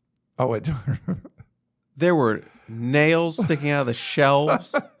 No. Oh, wait. There were nails sticking out of the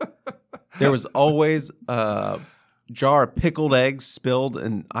shelves. There was always a jar of pickled eggs spilled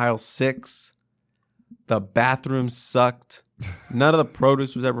in aisle 6. The bathroom sucked. None of the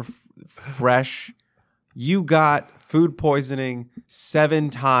produce was ever fresh. You got food poisoning 7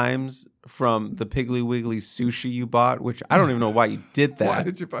 times from the Piggly Wiggly sushi you bought, which I don't even know why you did that. Why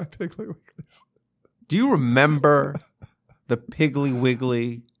did you buy Piggly Wigglies? Do you remember the Piggly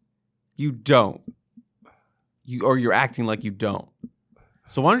Wiggly? You don't. You're acting like you don't.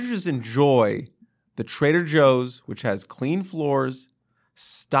 So why don't you just enjoy the Trader Joe's, which has clean floors,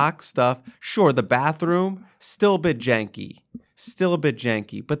 stock stuff. Sure, the bathroom, still a bit janky,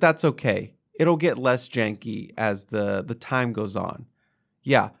 but that's okay. It'll get less janky as the time goes on.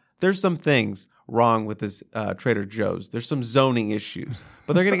 Yeah, there's some things wrong with this Trader Joe's. There's some zoning issues,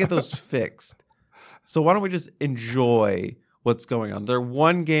 but they're going to get those fixed. So why don't we just enjoy what's going on? They're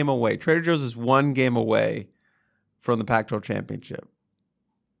 1 game away. Trader Joe's is 1 game away from the Pac-12 championship.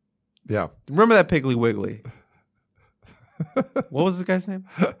 Yeah. Remember that Piggly Wiggly? What was this guy's name?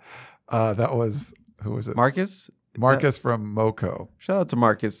 Who was it? Marcus? Marcus from MoCo. Shout out to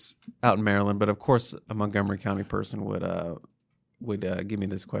Marcus out in Maryland, but of course a Montgomery County person would give me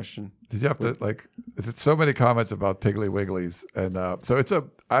this question. Did you have to there's so many comments about Piggly Wigglies, and so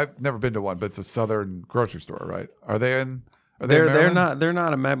I've never been to one, but it's a Southern grocery store, right? Are they in Maryland? They're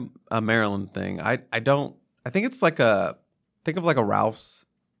not a Maryland thing. I think it's think of like a Ralph's.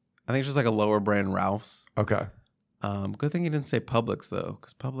 I think it's just like a lower brand Ralph's. Okay. Good thing you didn't say Publix though,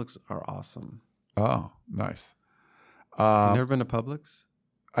 because Publix are awesome. Oh, nice. You never been to Publix?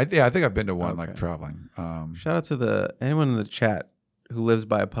 I think I've been to one, Okay. like traveling. Shout out to anyone in the chat who lives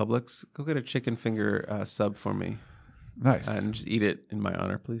by a Publix. Go get a chicken finger sub for me. Nice. And just eat it in my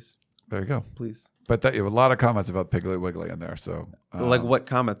honor, please. There you go. Please. But you have a lot of comments about Piggly Wiggly in there. So like what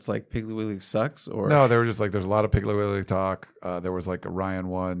comments? Like Piggly Wiggly sucks? Or no, they were just like there's a lot of Piggly Wiggly talk. There was like a Ryan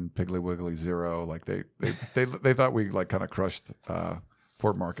 1, Piggly Wiggly 0. Like they thought we like kind of crushed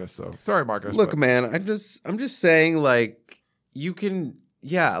poor Marcus. So sorry, Marcus. Look, man, I'm just saying, like, you can,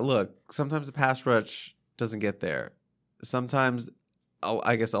 yeah, look, sometimes the pass rush doesn't get there. Sometimes,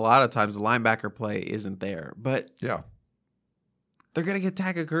 I guess a lot of times the linebacker play isn't there. But yeah, they're going to get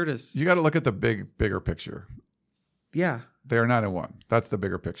Tackett Curtis. You got to look at the bigger picture. Yeah. They are 9-1. That's the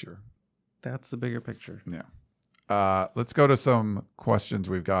bigger picture. That's the bigger picture. Yeah. Let's go to some questions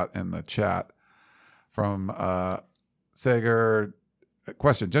we've got in the chat from Sager.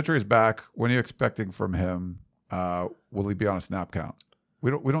 Question: Gentry is back. When are you expecting from him? Will he be on a snap count?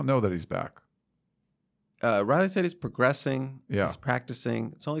 We don't know that he's back. Riley said he's progressing. Yeah. He's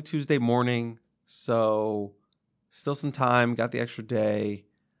practicing. It's only Tuesday morning, so still some time. Got the extra day.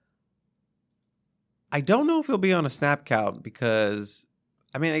 I don't know if he'll be on a snap count because,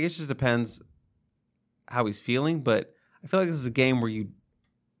 I mean, I guess it just depends how he's feeling, but I feel like this is a game where you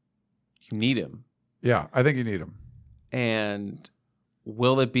need him. Yeah, I think you need him. And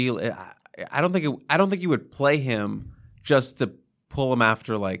will it be? I don't think you would play him just to pull him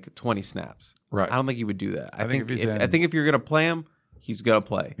after like 20 snaps. Right. I don't think you would do that. I think if you're gonna play him, he's gonna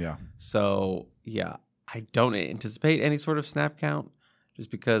play. Yeah. So yeah, I don't anticipate any sort of snap count,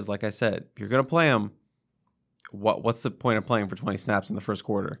 just because, like I said, if you're gonna play him, what's the point of playing for 20 snaps in the first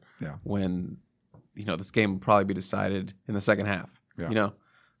quarter? Yeah. When this game will probably be decided in the second half. Yeah.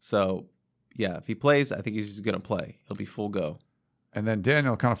 So yeah, if he plays, I think he's just gonna play. He'll be full go. And then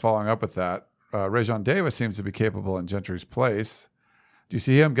Daniel, kind of following up with that, Rajon Davis seems to be capable in Gentry's place. Do you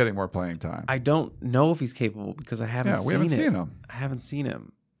see him getting more playing time? I don't know if he's capable because I haven't seen it. We haven't seen him. I haven't seen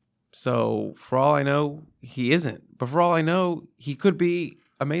him. So for all I know, he isn't. But for all I know, he could be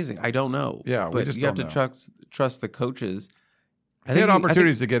amazing. I don't know. Yeah, we but just you have don't to trust the coaches. He had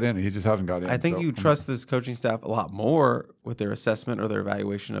opportunities to get in. He just hasn't got in. I think you trust this coaching staff a lot more with their assessment or their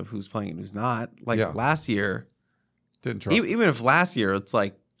evaluation of who's playing and who's not. Like last year, didn't trust. Even if last year, it's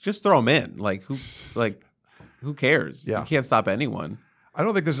like just throw him in. Like who cares? Yeah. You can't stop anyone. I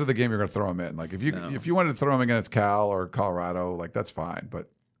don't think this is the game you're going to throw him in. Like if you wanted to throw him against Cal or Colorado, like that's fine.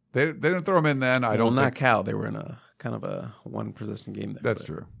 But they didn't throw him in then. Not Cal. They were in a kind of a one possession game there. That's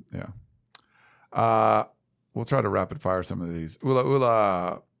true. Yeah. We'll try to rapid fire some of these.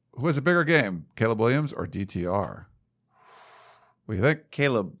 Ula, who has a bigger game, Caleb Williams or DTR? What do you think?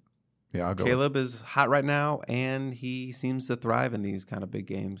 Caleb. Yeah, I'll go. Caleb is hot right now, and he seems to thrive in these kind of big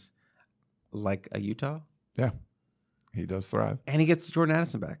games, like a Utah. Yeah, he does thrive. And he gets Jordan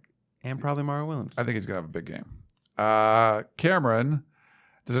Addison back, and probably Mario Williams. I think he's going to have a big game. Cameron,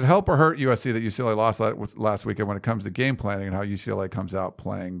 does it help or hurt USC that UCLA lost last weekend when it comes to game planning and how UCLA comes out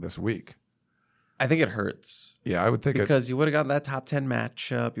playing this week? I think it hurts. Yeah, I would think because you would have gotten that top 10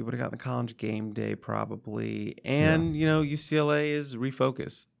 matchup. You would have gotten the college game day probably. And, UCLA is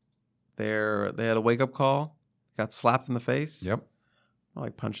refocused. They had a wake-up call, got slapped in the face. Yep. Not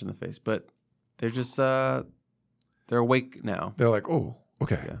like punched in the face, but they're just they're awake now. They're like, oh,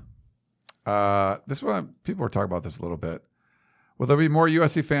 okay. Yeah. This one, people were talking about this a little bit. Will there be more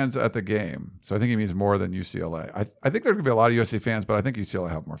USC fans at the game? So I think he means more than UCLA. I think there could be a lot of USC fans, but I think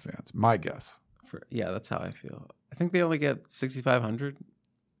UCLA have more fans. My guess. That's how I feel. I think they only get 6,500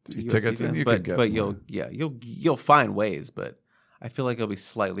 tickets, and you could get. But you'll find ways. But I feel like it'll be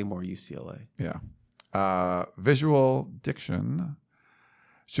slightly more UCLA. Yeah. Visual diction.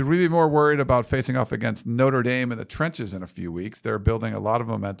 Should we be more worried about facing off against Notre Dame in the trenches in a few weeks? They're building a lot of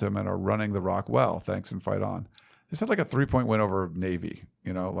momentum and are running the rock well. Thanks and fight on. They just had like a 3-point win over Navy.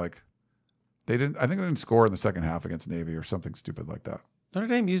 They didn't. I think they didn't score in the second half against Navy or something stupid like that. Notre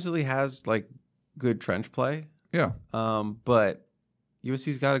Dame usually has like good trench play. Yeah. But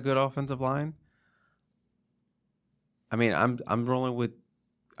USC's got a good offensive line. I mean, I'm rolling with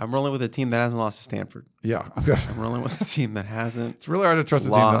a team that hasn't lost to Stanford. Yeah. I'm rolling with a team that hasn't. It's really hard to trust a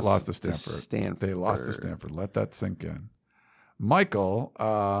team that lost to Stanford. They lost to Stanford. Let that sink in. Michael,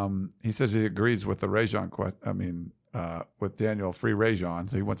 he says he agrees with the Rajon with Daniel, free Rajon.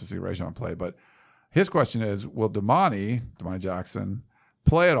 So he wants to see Rajon play. But his question is, will Damani Jackson,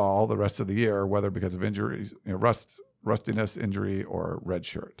 play at all the rest of the year, whether because of injuries, rustiness, injury, or red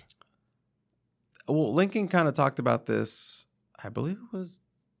shirt? Well, Lincoln kind of talked about this, I believe it was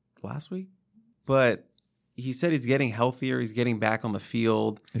last week, but he said he's getting healthier. He's getting back on the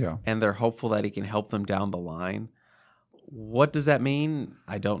field. Yeah. And they're hopeful that he can help them down the line. What does that mean?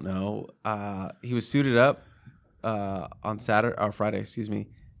 I don't know. He was suited up on Friday,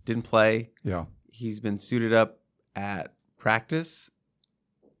 didn't play. Yeah. He's been suited up at practice,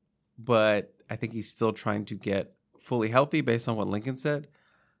 but I think he's still trying to get fully healthy based on what Lincoln said.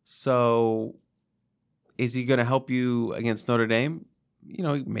 So is he going to help you against Notre Dame?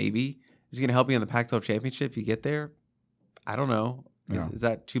 Maybe. Is he going to help you in the Pac-12 championship if you get there? I don't know. Yeah. Is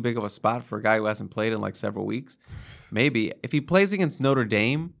that too big of a spot for a guy who hasn't played in like several weeks? Maybe. If he plays against Notre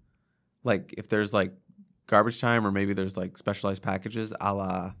Dame, like if there's like garbage time or maybe there's like specialized packages a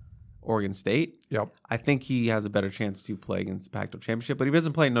la Oregon State, yep, I think he has a better chance to play against the Pac-12 championship. But if he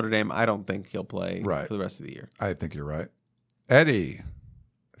doesn't play Notre Dame, I don't think he'll play for the rest of the year. I think you're right. Eddie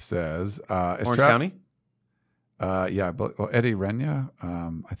says, is Orange County? Yeah, but Eddie Renya.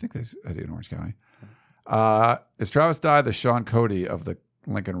 I think there's Eddie in Orange County. Is Travis Dye the Sean Cody of the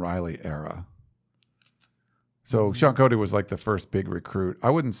Lincoln Riley era? So Sean Cody was like the first big recruit.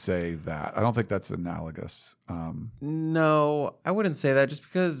 I wouldn't say that. I don't think that's analogous. No, I wouldn't say that just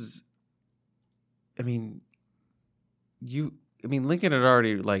because, Lincoln had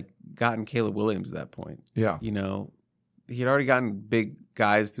already like gotten Caleb Williams at that point. Yeah. You know, he had already gotten big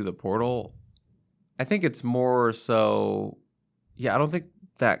guys through the portal. I think it's more so, I don't think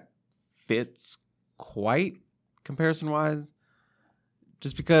that fits quite comparison-wise.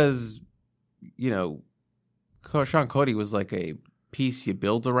 Just because, Sean Cody was like a piece you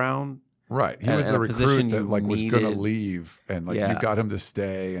build around. Right. He was the recruit that like was going to leave and like you got him to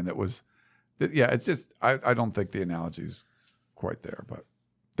stay. And it was, it's just, I don't think the analogy's quite there, but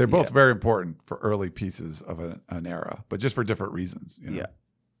they're both very important for early pieces of an era, but just for different reasons. Yeah.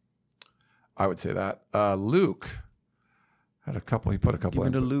 I would say that. Luke had a couple, he put a couple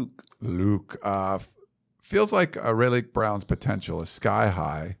in. Give it to Luke. Luke, feels like Rayleigh Brown's potential is sky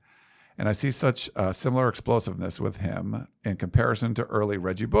high. And I see such similar explosiveness with him in comparison to early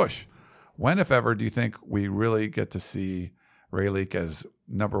Reggie Bush. When, if ever, do you think we really get to see Rayleigh as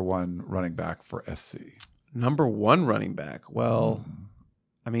number one running back for SC? Number one running back? Well,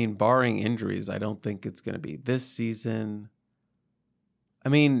 barring injuries, I don't think it's going to be this season.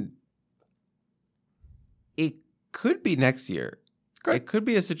 It could be next year. Okay. It could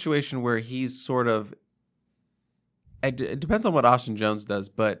be a situation where he's sort of... It depends on what Austin Jones does,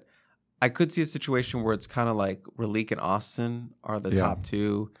 but I could see a situation where it's kind of like Raleek and Austin are the top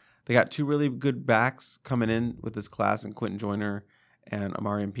two. They got two really good backs coming in with this class, and Quentin Joyner and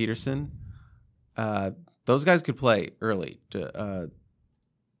Amarian Peterson. Those guys could play early.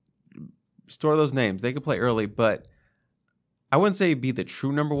 Store those names. They could play early, but I wouldn't say he'd be the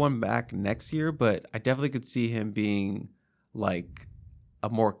true number one back next year, but I definitely could see him being like a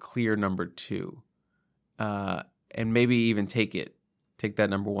more clear number two. And maybe even take that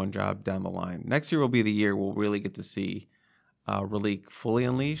number one job down the line. Next year will be the year we'll really get to see Raleek fully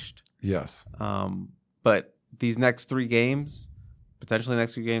unleashed. Yes. But these next 3 games, potentially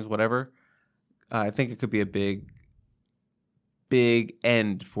next 3 games, whatever, I think it could be a big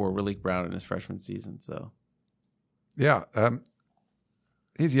end for Raleek Brown in his freshman season. So, yeah,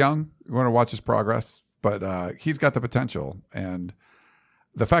 he's young. We want to watch his progress, but he's got the potential. And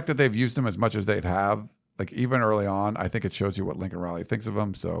the fact that they've used him as much as they have, like even early on, I think it shows you what Lincoln Riley thinks of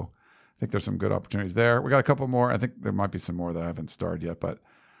him. So I think there's some good opportunities there. We got a couple more. I think there might be some more that I haven't starred yet, but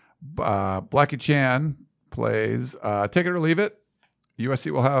Blackie Chan plays take it or leave it.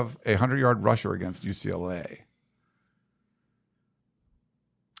 USC will have a 100-yard rusher against UCLA.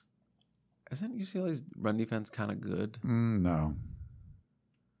 Isn't UCLA's run defense kind of good? No.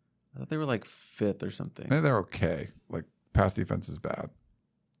 I thought they were like 5th or something. Maybe they're okay. Like pass defense is bad.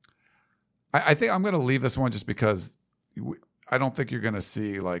 I think I'm going to leave this one just because I don't think you're going to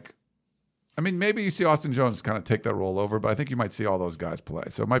see maybe you see Austin Jones kind of take that role over, but I think you might see all those guys play.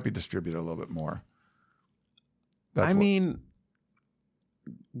 So it might be distributed a little bit more. Gun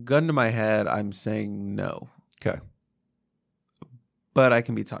to my head, I'm saying no. Okay. But I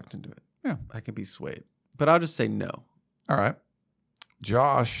can be talked into it. Yeah. I can be swayed. But I'll just say no. All right.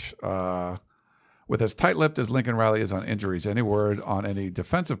 Josh, with as tight-lipped as Lincoln Riley is on injuries, any word on any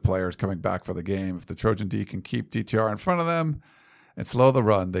defensive players coming back for the game? If the Trojan D can keep DTR in front of them and slow the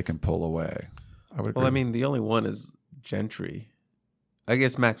run, they can pull away. I would agree. The only one is Gentry. I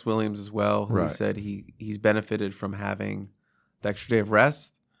guess Max Williams as well, who said he's benefited from having the extra day of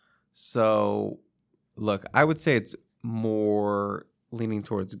rest. So, look, I would say it's more leaning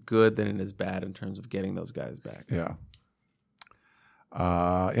towards good than it is bad in terms of getting those guys back. Yeah.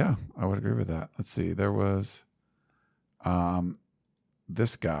 I would agree with that. Let's see. There was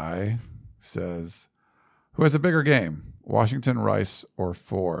this guy says, who has a bigger game, Washington, Rice, or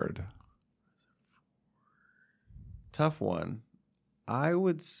Ford? Tough one. I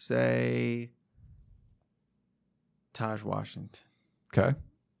would say Taj Washington. Okay.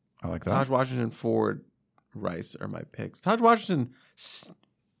 I like that. Taj Washington, Ford, Rice are my picks. Taj Washington,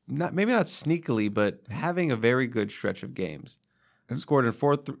 maybe not sneakily, but having a very good stretch of games. Has scored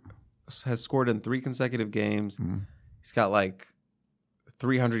in 3 consecutive games. Mm-hmm. He's got like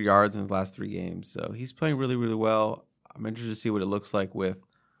 300 yards in his last 3 games. So he's playing really, really well. I'm interested to see what it looks like with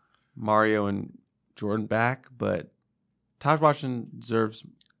Mario and Jordan back. But Taj Washington deserves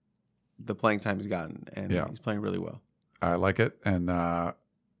the playing time he's gotten, and he's playing really well. I like it. And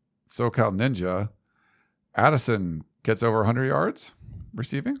SoCal Ninja, Addison gets over 100 yards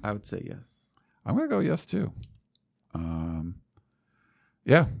receiving? I would say yes. I'm going to go yes, too.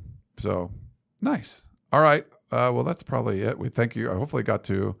 yeah, so nice. All right. Well, that's probably it. We thank you. I hopefully got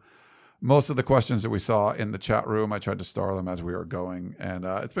to most of the questions that we saw in the chat room. I tried to star them as we were going, and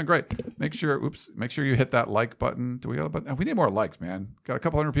it's been great. Make sure you hit that like button. Do we got a button? We need more likes, man. Got a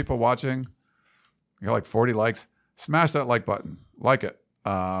couple hundred people watching. We got like 40 likes. Smash that like button. Like it.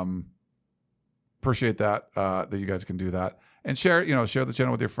 Appreciate that you guys can do that, and share the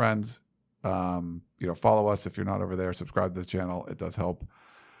channel with your friends. Follow us if you're not over there. Subscribe to the channel. It does help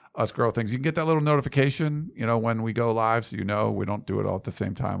us grow things. You can get that little notification, when we go live, so we don't do it all at the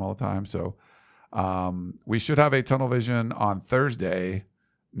same time all the time. So we should have a Tunnel Vision on Thursday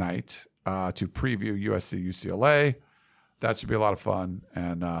night to preview USC UCLA. That should be a lot of fun.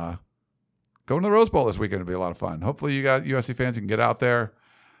 And going to the Rose Bowl this weekend will be a lot of fun. Hopefully you got USC fans, you can get out there,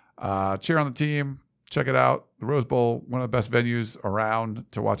 cheer on the team, check it out. The Rose Bowl, one of the best venues around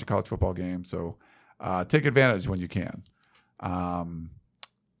to watch a college football game. So take advantage when you can.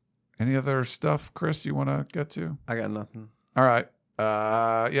 Any other stuff, Chris, you want to get to? I got nothing. All right.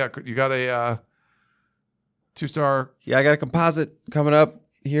 You got a 2-star. Yeah, I got a composite coming up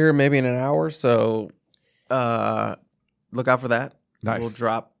here maybe in an hour. So look out for that. Nice. We'll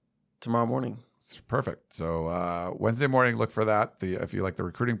drop tomorrow morning. Perfect. So Wednesday morning, look for that. If you like the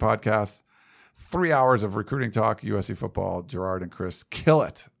recruiting podcast, 3 hours of recruiting talk, USC football, Gerard and Chris kill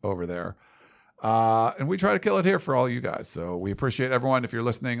it over there. And we try to kill it here for all you guys. So we appreciate everyone. If you're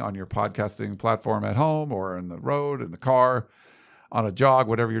listening on your podcasting platform at home or in the road, in the car, on a jog,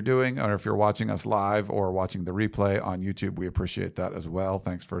 whatever you're doing, or if you're watching us live or watching the replay on YouTube, we appreciate that as well.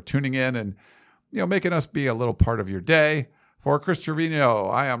 Thanks for tuning in and making us be a little part of your day. For Chris Trevino,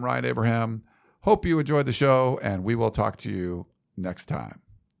 I am Ryan Abraham. Hope you enjoyed the show, and we will talk to you next time.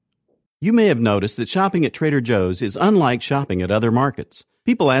 You may have noticed that shopping at Trader Joe's is unlike shopping at other markets.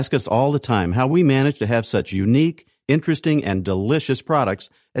 People ask us all the time how we manage to have such unique, interesting, and delicious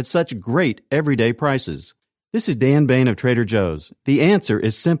products at such great everyday prices. This is Dan Bain of Trader Joe's. The answer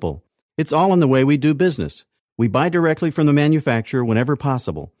is simple. It's all in the way we do business. We buy directly from the manufacturer whenever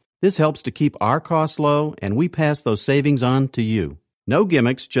possible. This helps to keep our costs low, and we pass those savings on to you. No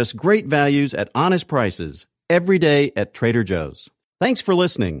gimmicks, just great values at honest prices. Every day at Trader Joe's. Thanks for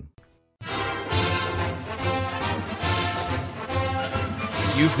listening.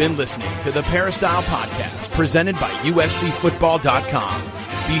 You've been listening to the Peristyle Podcast, presented by USCFootball.com.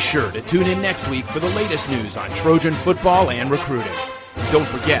 Be sure to tune in next week for the latest news on Trojan football and recruiting. And don't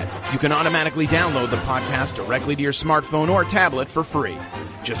forget, you can automatically download the podcast directly to your smartphone or tablet for free.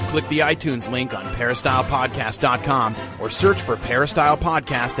 Just click the iTunes link on PeristylePodcast.com or search for Peristyle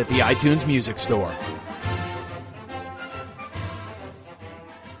Podcast at the iTunes Music Store.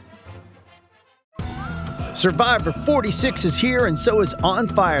 Survivor 46 is here, and so is On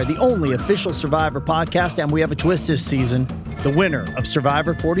Fire, the only official Survivor podcast, and we have a twist this season. The winner of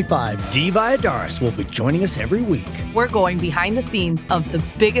Survivor 45, Dee Valladares, will be joining us every week. We're going behind the scenes of the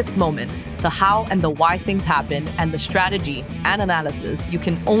biggest moments, the how and the why things happen, and the strategy and analysis you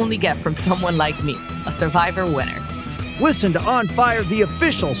can only get from someone like me, a Survivor winner. Listen to On Fire, the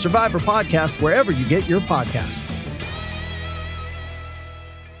official Survivor podcast, wherever you get your podcasts.